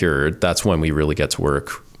property's secured, that's when we really get to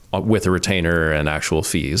work with a retainer and actual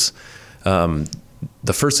fees.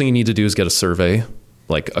 The first thing you need to do is get a survey.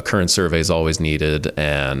 Like a current survey is always needed,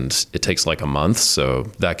 and it takes like a month. So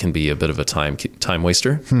that can be a bit of a time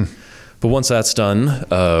waster. But once that's done,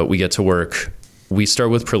 we get to work. We start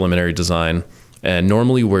with preliminary design. And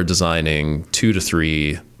normally we're designing 2 to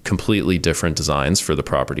 3 completely different designs for the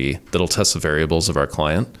property that'll test the variables of our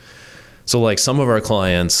client. So like some of our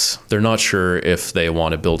clients, they're not sure if they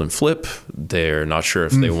want to build and flip. They're not sure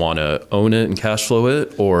if they want to own it and cash flow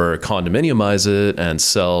it or condominiumize it and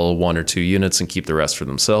sell 1 or 2 units and keep the rest for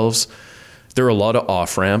themselves. There are a lot of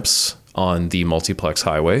off-ramps on the multiplex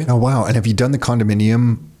highway. Oh, wow. And have you done the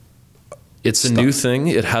condominium It's a new thing.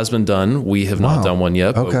 It has been done. We have not done one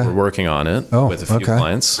yet, but we're working on it with a few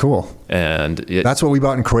clients. Cool. And that's what we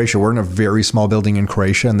bought in Croatia. We're in a very small building in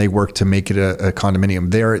Croatia, and they worked to make it a condominium.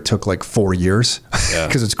 There, it took like 4 years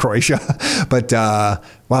because it's Croatia. But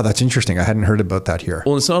wow, that's interesting. I hadn't heard about that here.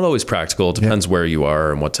 Well, it's not always practical. It depends where you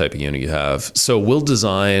are and what type of unit you have. So we'll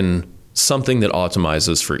design something that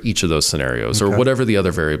optimizes for each of those scenarios or whatever the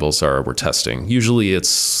other variables are we're testing. Usually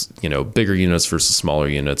it's, bigger units versus smaller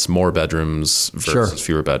units, more bedrooms versus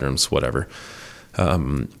fewer bedrooms, whatever.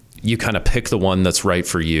 You kind of pick the one that's right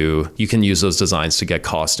for you. You can use those designs to get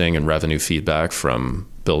costing and revenue feedback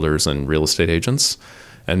from builders and real estate agents.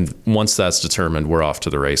 And once that's determined, we're off to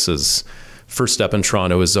the races. First step in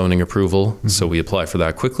Toronto is zoning approval. So we apply for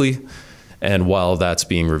that quickly. And while that's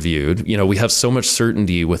being reviewed, we have so much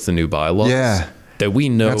certainty with the new bylaws that we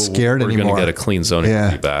know we're going to get a clean zoning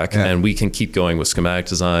review back, and we can keep going with schematic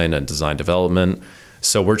design and design development.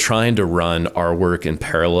 So we're trying to run our work in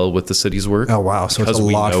parallel with the city's work. Oh, wow. So it's a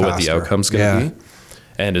lot faster. Because we know what the outcome's going to be.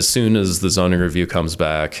 And as soon as the zoning review comes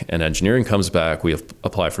back and engineering comes back, we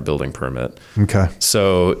apply for building permit. Okay.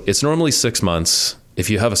 So it's normally 6 months. If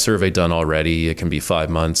you have a survey done already, it can be 5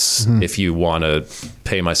 months. If you want to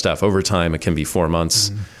pay my staff overtime, it can be 4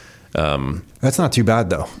 months. That's not too bad,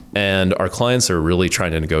 though. And our clients are really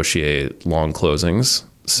trying to negotiate long closings.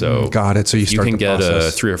 So got it. So you can get a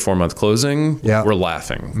 3 or 4 month closing. We're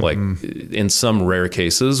laughing. Like in some rare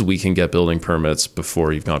cases, we can get building permits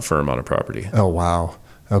before you've gone firm on a property. Oh, wow.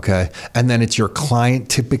 Okay. And then it's your client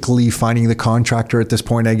typically finding the contractor at this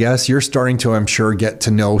point, I guess. You're starting to, I'm sure, get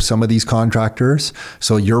to know some of these contractors.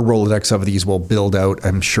 So your Rolodex of these will build out,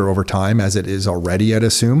 I'm sure, over time, as it is already, I'd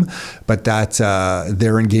assume. But that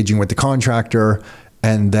they're engaging with the contractor.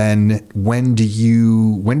 And then when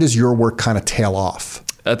does your work kind of tail off?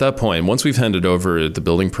 At that point, once we've handed over the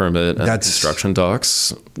building permit and construction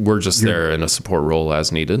docs, we're just there in a support role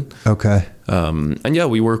as needed. Okay. And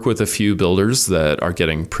we work with a few builders that are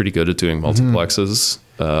getting pretty good at doing multiplexes.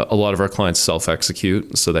 A lot of our clients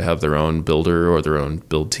self-execute, so they have their own builder or their own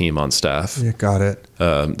build team on staff. Yeah, got it.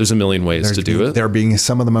 There's a million ways to do it. There being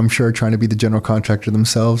some of them, I'm sure, trying to be the general contractor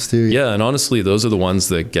themselves too. Yeah, and honestly, those are the ones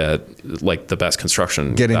that get like the best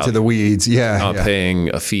construction. Get into the weeds, Not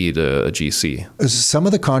paying a fee to a GC. Some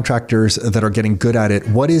of the contractors that are getting good at it,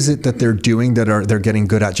 what is it that they're doing that they're getting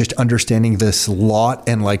good at? Just understanding this lot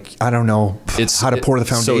and how to pour the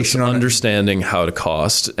foundation so it's on understanding how to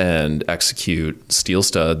cost and execute steel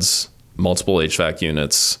studs, multiple HVAC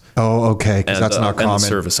units. Oh, okay, because that's not common. And the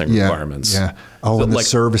servicing requirements. Yeah. Oh, so and the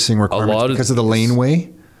servicing requirements because of the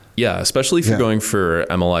laneway? Yeah, especially if you're going for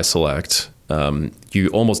MLI Select. You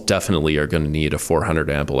almost definitely are going to need a 400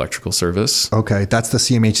 amp electrical service. Okay, that's the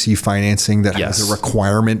CMHC financing that has a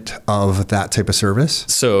requirement of that type of service?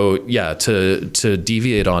 So to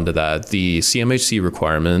deviate onto that, the CMHC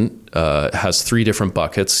requirement has 3 different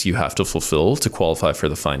buckets you have to fulfill to qualify for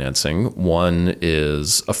the financing. One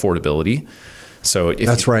is affordability. So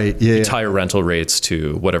if you tie rental rates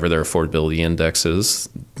to whatever their affordability index is,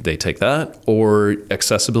 they take that. Or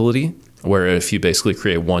accessibility, where if you basically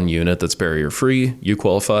create one unit that's barrier-free, you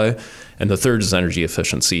qualify. And the third is energy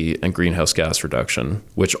efficiency and greenhouse gas reduction,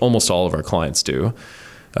 which almost all of our clients do.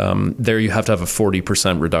 There you have to have a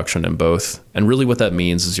 40% reduction in both. And really what that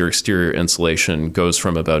means is your exterior insulation goes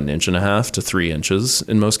from about 1.5 inches to 3 inches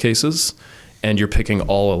in most cases. And you're picking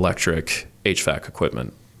all electric HVAC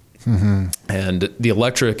equipment. And the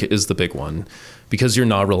electric is the big one. Because you're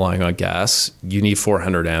not relying on gas, you need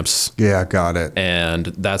 400 amps. Yeah, got it. And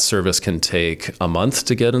that service can take a month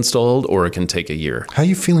to get installed, or it can take a year. How are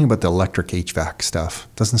you feeling about the electric HVAC stuff?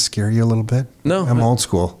 Doesn't scare you a little bit? No. I'm old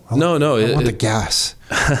school. I want the gas.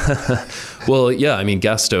 Well, yeah, I mean,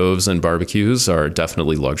 gas stoves and barbecues are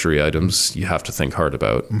definitely luxury items you have to think hard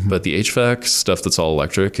about. But the HVAC stuff that's all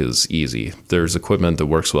electric is easy. There's equipment that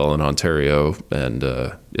works well in Ontario, and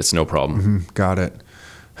it's no problem. Got it.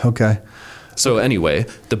 Okay. So anyway,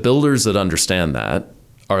 the builders that understand that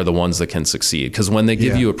are the ones that can succeed. Because when they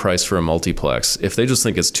give you a price for a multiplex, if they just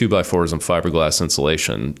think it's 2x4s and fiberglass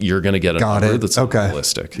insulation, you're going to get a number that's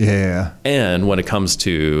unrealistic. Yeah. And when it comes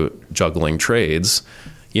to juggling trades,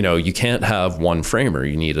 you can't have one framer.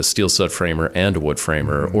 You need a steel stud framer and a wood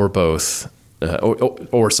framer, or both,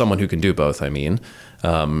 or someone who can do both, I mean.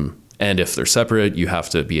 And if they're separate, you have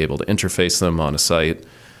to be able to interface them on a site.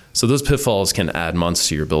 So those pitfalls can add months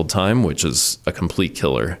to your build time, which is a complete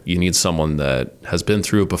killer. You need someone that has been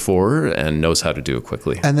through it before and knows how to do it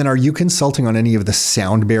quickly. And then are you consulting on any of the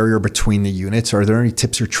sound barrier between the units? Are there any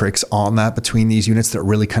tips or tricks on that between these units that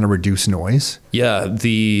really kind of reduce noise? Yeah,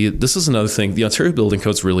 this is another thing. The Ontario Building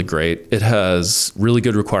Code is really great. It has really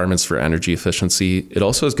good requirements for energy efficiency. It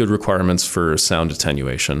also has good requirements for sound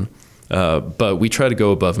attenuation. But we try to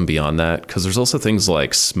go above and beyond that because there's also things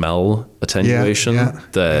like smell attenuation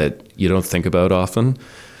that you don't think about often.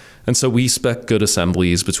 And so we spec good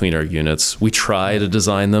assemblies between our units. We try to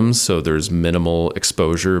design them so there's minimal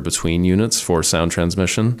exposure between units for sound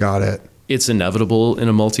transmission. Got it. It's inevitable in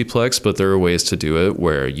a multiplex, but there are ways to do it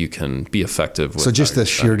where you can be effective with. So just the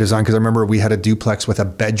sheer design, because I remember we had a duplex with a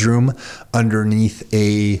bedroom underneath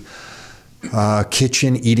a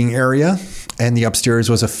kitchen eating area, and the upstairs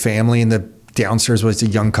was a family and the downstairs was a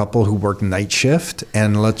young couple who worked night shift.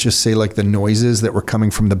 And let's just say like the noises that were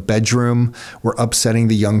coming from the bedroom were upsetting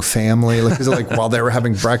the young family. Like while they were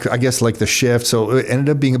having breakfast, I guess like the shift. So it ended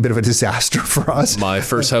up being a bit of a disaster for us. My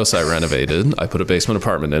first house I renovated, I put a basement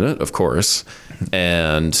apartment in it, of course.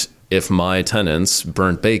 And if my tenants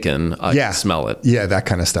burnt bacon, I could smell it. Yeah, that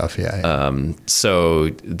kind of stuff. Yeah.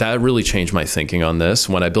 So that really changed my thinking on this.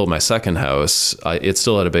 When I built my second house, it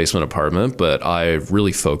still had a basement apartment, but I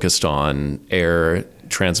really focused on air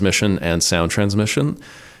transmission and sound transmission.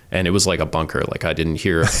 And it was like a bunker. Like I didn't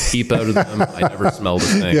hear a peep out of them. I never smelled a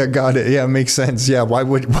thing. Yeah, got it. Yeah, makes sense. Yeah, why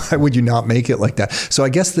would you not make it like that? So I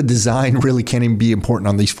guess the design really can't even be important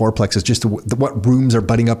on these fourplexes, just what rooms are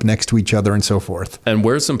butting up next to each other and so forth. And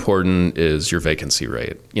where it's important is your vacancy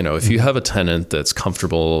rate. You know, if you have a tenant that's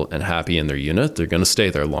comfortable and happy in their unit, they're going to stay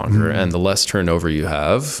there longer. And the less turnover you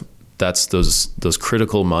have, that's those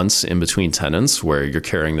critical months in between tenants where you're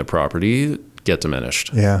carrying the property get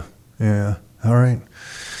diminished. Yeah. All right.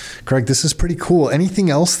 Craig, this is pretty cool.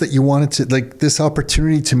 Anything else that you wanted to, like this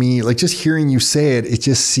opportunity to me, like just hearing you say it, it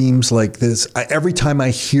just seems like this, every time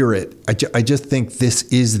I hear it, I just think this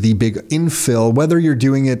is the big infill, whether you're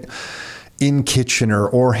doing it in Kitchener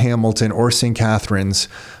or Hamilton or St. Catharines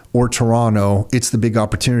or Toronto, it's the big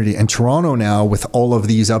opportunity. And Toronto now, with all of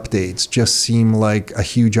these updates, just seem like a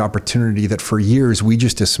huge opportunity that for years we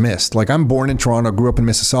just dismissed. Like I'm born in Toronto, grew up in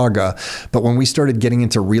Mississauga, but when we started getting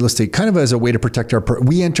into real estate, kind of as a way to protect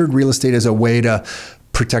we entered real estate as a way to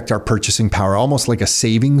protect our purchasing power, almost like a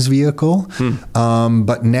savings vehicle.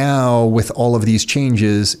 But now with all of these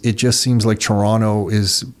changes, it just seems like Toronto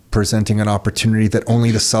is presenting an opportunity that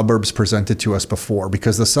only the suburbs presented to us before,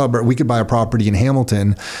 because we could buy a property in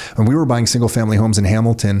Hamilton, and we were buying single family homes in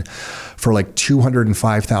Hamilton for like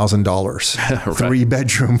 $205,000, right.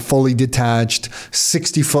 3-bedroom, fully detached,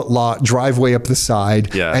 60-foot lot, driveway up the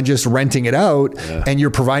side, and just renting it out, and you're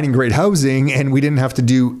providing great housing, and we didn't have to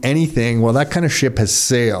do anything. Well, that kind of ship has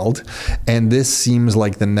sailed, and this seems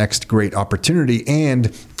like the next great opportunity. And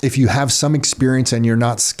if you have some experience and you're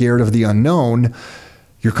not scared of the unknown,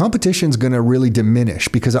 your competition is going to really diminish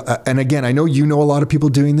because, and again, I know you know a lot of people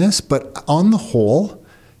doing this, but on the whole,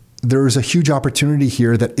 there's a huge opportunity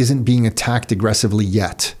here that isn't being attacked aggressively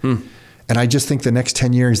yet. And I just think the next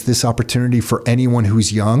 10 years, this opportunity for anyone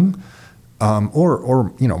who's young,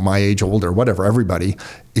 or you know, my age, older, whatever, everybody,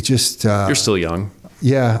 it just... You're still young.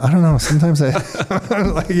 Yeah, I don't know. Sometimes I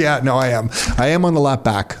am. I am on the lap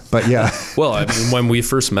back, but yeah. Well, I mean, when we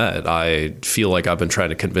first met, I feel like I've been trying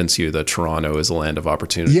to convince you that Toronto is a land of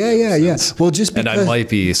opportunity. Yeah. Well, just because, and I might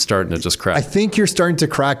be starting to just crack. I think you're starting to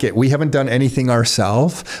crack it. We haven't done anything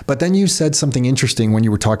ourselves, but then you said something interesting when you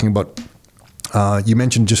were talking about, you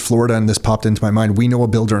mentioned just Florida, and this popped into my mind. We know a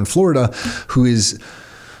builder in Florida who is,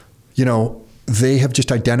 you know, they have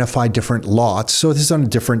just identified different lots. So this is on a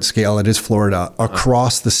different scale. It is Florida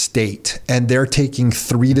across the state. And they're taking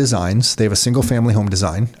 3 designs. They have a single family home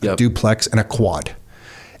design, a duplex, and a quad.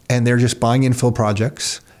 And they're just buying infill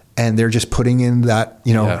projects. And they're just putting in that,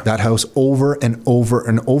 you know, that house over and over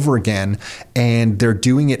and over again. And they're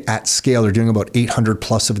doing it at scale. They're doing about 800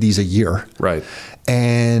 plus of these a year. Right.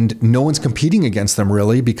 And no one's competing against them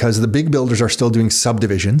really, because the big builders are still doing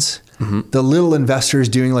subdivisions. The little investors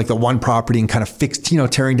doing like the one property and kind of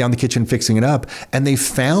tearing down the kitchen, fixing it up. And they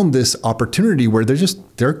found this opportunity where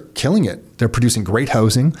they're killing it. They're producing great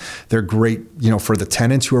housing. They're great, you know, for the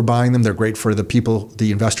tenants who are buying them. They're great for the people,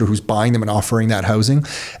 the investor who's buying them and offering that housing.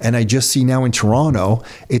 And I just see now in Toronto,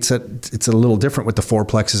 it's a little different with the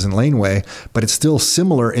fourplexes and Laneway, but it's still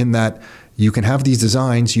similar in that you can have these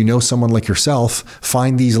designs, you know, someone like yourself,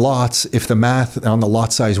 find these lots. If the math on the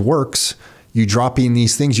lot size works, you drop in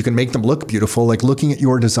these things, you can make them look beautiful. Like looking at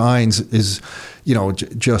your designs is,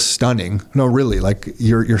 just stunning. No, really, like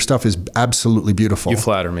your stuff is absolutely beautiful. You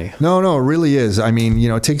flatter me. No, it really is. I mean,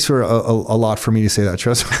 it takes for a lot for me to say that.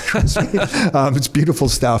 Trust me. It's beautiful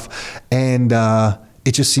stuff. And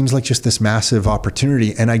it just seems like just this massive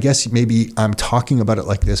opportunity. And I guess maybe I'm talking about it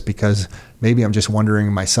like this because maybe I'm just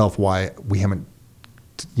wondering myself why we haven't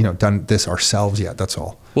done this ourselves yet. That's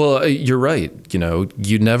all. Well, you're right.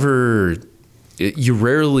 You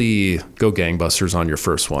rarely go gangbusters on your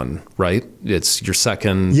first one, right? It's your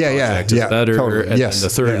second project is better. Totally. And the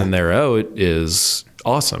third and they're out is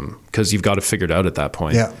awesome because you've got it figured out at that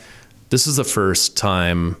point. Yeah. This is the first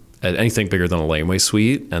time at anything bigger than a laneway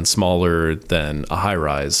suite and smaller than a high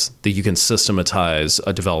rise that you can systematize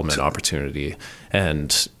a development opportunity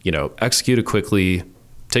and, execute it quickly,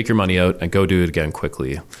 take your money out and go do it again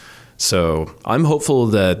quickly. So I'm hopeful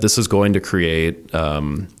that this is going to create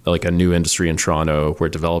like a new industry in Toronto where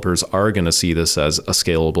developers are going to see this as a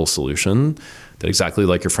scalable solution that exactly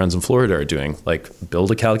like your friends in Florida are doing. Like build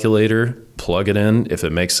a calculator, plug it in. If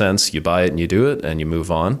it makes sense, you buy it and you do it and you move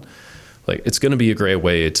on. Like it's going to be a great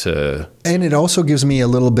way to... And it also gives me a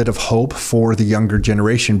little bit of hope for the younger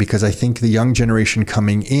generation because I think the young generation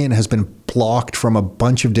coming in has been blocked from a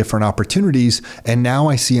bunch of different opportunities. And now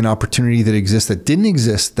I see an opportunity that exists that didn't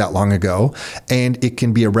exist that long ago. And it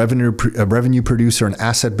can be a revenue producer, an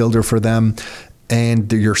asset builder for them.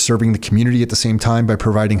 And you're serving the community at the same time by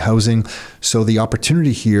providing housing. So the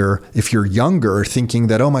opportunity here, if you're younger, thinking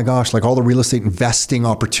that, oh my gosh, like all the real estate investing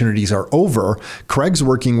opportunities are over, Craig's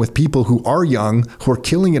working with people who are young, who are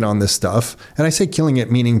killing it on this stuff. And I say killing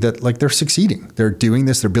it, meaning that like they're succeeding. They're doing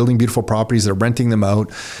this, they're building beautiful properties, they're renting them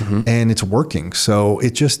out, and it's working. So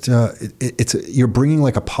it just, you're bringing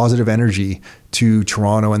like a positive energy to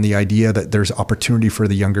Toronto and the idea that there's opportunity for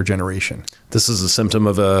the younger generation. This is a symptom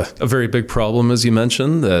of a very big problem, as you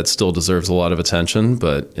mentioned, that still deserves a lot of attention.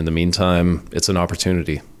 But in the meantime, it's an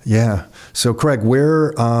opportunity. Yeah. So Craig,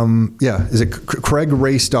 where, is it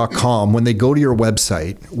craigrace.com? When they go to your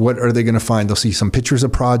website, what are they going to find? They'll see some pictures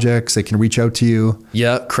of projects. They can reach out to you.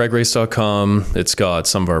 Yeah. craigrace.com. It's got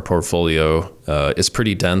some of our portfolio. It's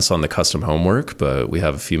pretty dense on the custom homework, but we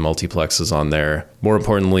have a few multiplexes on there. More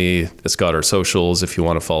importantly, it's got our socials if you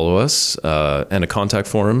want to follow us, and a contact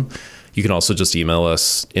form. You can also just email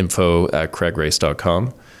us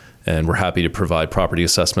info@craigrace.com. And we're happy to provide property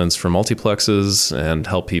assessments for multiplexes and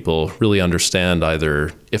help people really understand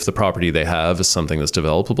either if the property they have is something that's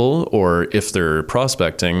developable or if they're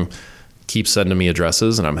prospecting, keep sending me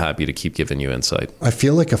addresses and I'm happy to keep giving you insight. I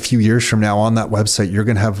feel like a few years from now on that website, you're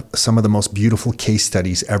going to have some of the most beautiful case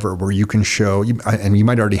studies ever where you can show, and you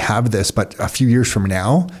might already have this, but a few years from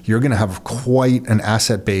now, you're going to have quite an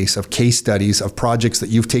asset base of case studies of projects that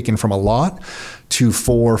you've taken from a lot to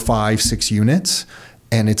 4, 5, 6 units.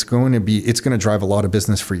 And it's going to drive a lot of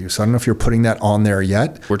business for you. So I don't know if you're putting that on there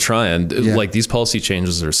yet. We're trying. Yeah. Like these policy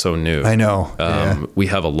changes are so new. I know. We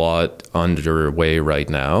have a lot underway right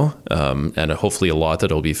now, and hopefully a lot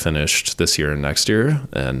that'll be finished this year and next year.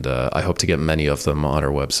 And I hope to get many of them on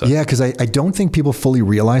our website. Yeah, because I don't think people fully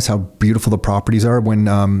realize how beautiful the properties are. When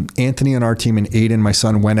Anthony and our team and Aiden, my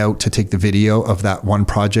son, went out to take the video of that one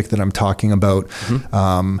project that I'm talking about,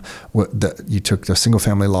 you took the single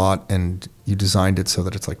family lot and you designed it so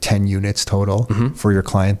that it's like 10 units total for your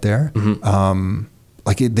client there. They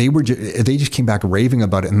just came back raving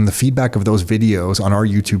about it. And the feedback of those videos on our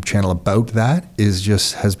YouTube channel about that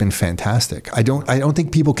has been fantastic. I don't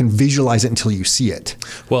think people can visualize it until you see it.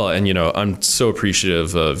 Well, and I'm so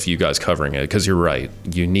appreciative of you guys covering it because you're right.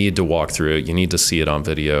 You need to walk through it. You need to see it on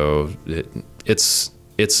video. It's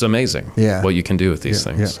amazing what you can do with these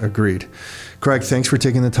things. Yeah, agreed. Craig, thanks for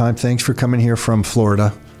taking the time. Thanks for coming here from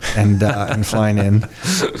Florida and flying in.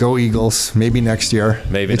 Go Eagles. Maybe next year.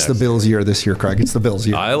 It's the Bills year this year, Craig. It's the Bills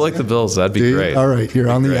year. I like the Bills. That'd be great. All right.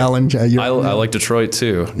 You're on the Allen. I like Detroit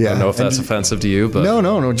too. Yeah. I don't know if that's offensive to you, but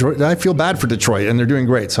no. I feel bad for Detroit and they're doing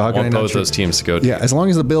great. So how can I not both those teams to go to? Yeah. As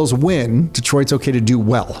long as the Bills win, Detroit's okay to do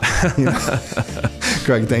well.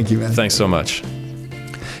 Craig, thank you, man. Thanks so much.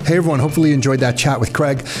 Hey everyone, hopefully you enjoyed that chat with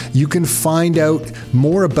Craig. You can find out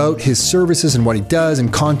more about his services and what he does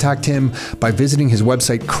and contact him by visiting his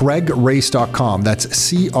website, craigrace.com. That's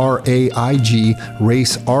CRAIG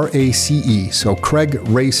race, RACE. So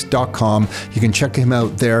craigrace.com. You can check him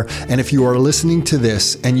out there. And if you are listening to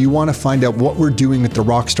this and you want to find out what we're doing with the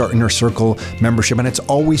Rockstar Inner Circle membership, and it's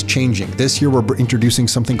always changing. This year we're introducing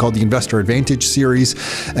something called the Investor Advantage series,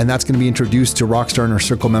 and that's going to be introduced to Rockstar Inner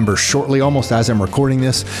Circle members shortly, almost as I'm recording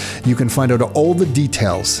this. You can find out all the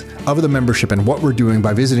details of the membership and what we're doing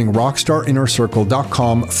by visiting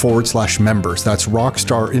rockstarinnercircle.com/members. That's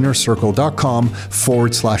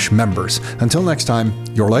rockstarinnercircle.com/members. Until next time,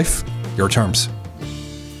 your life, your terms.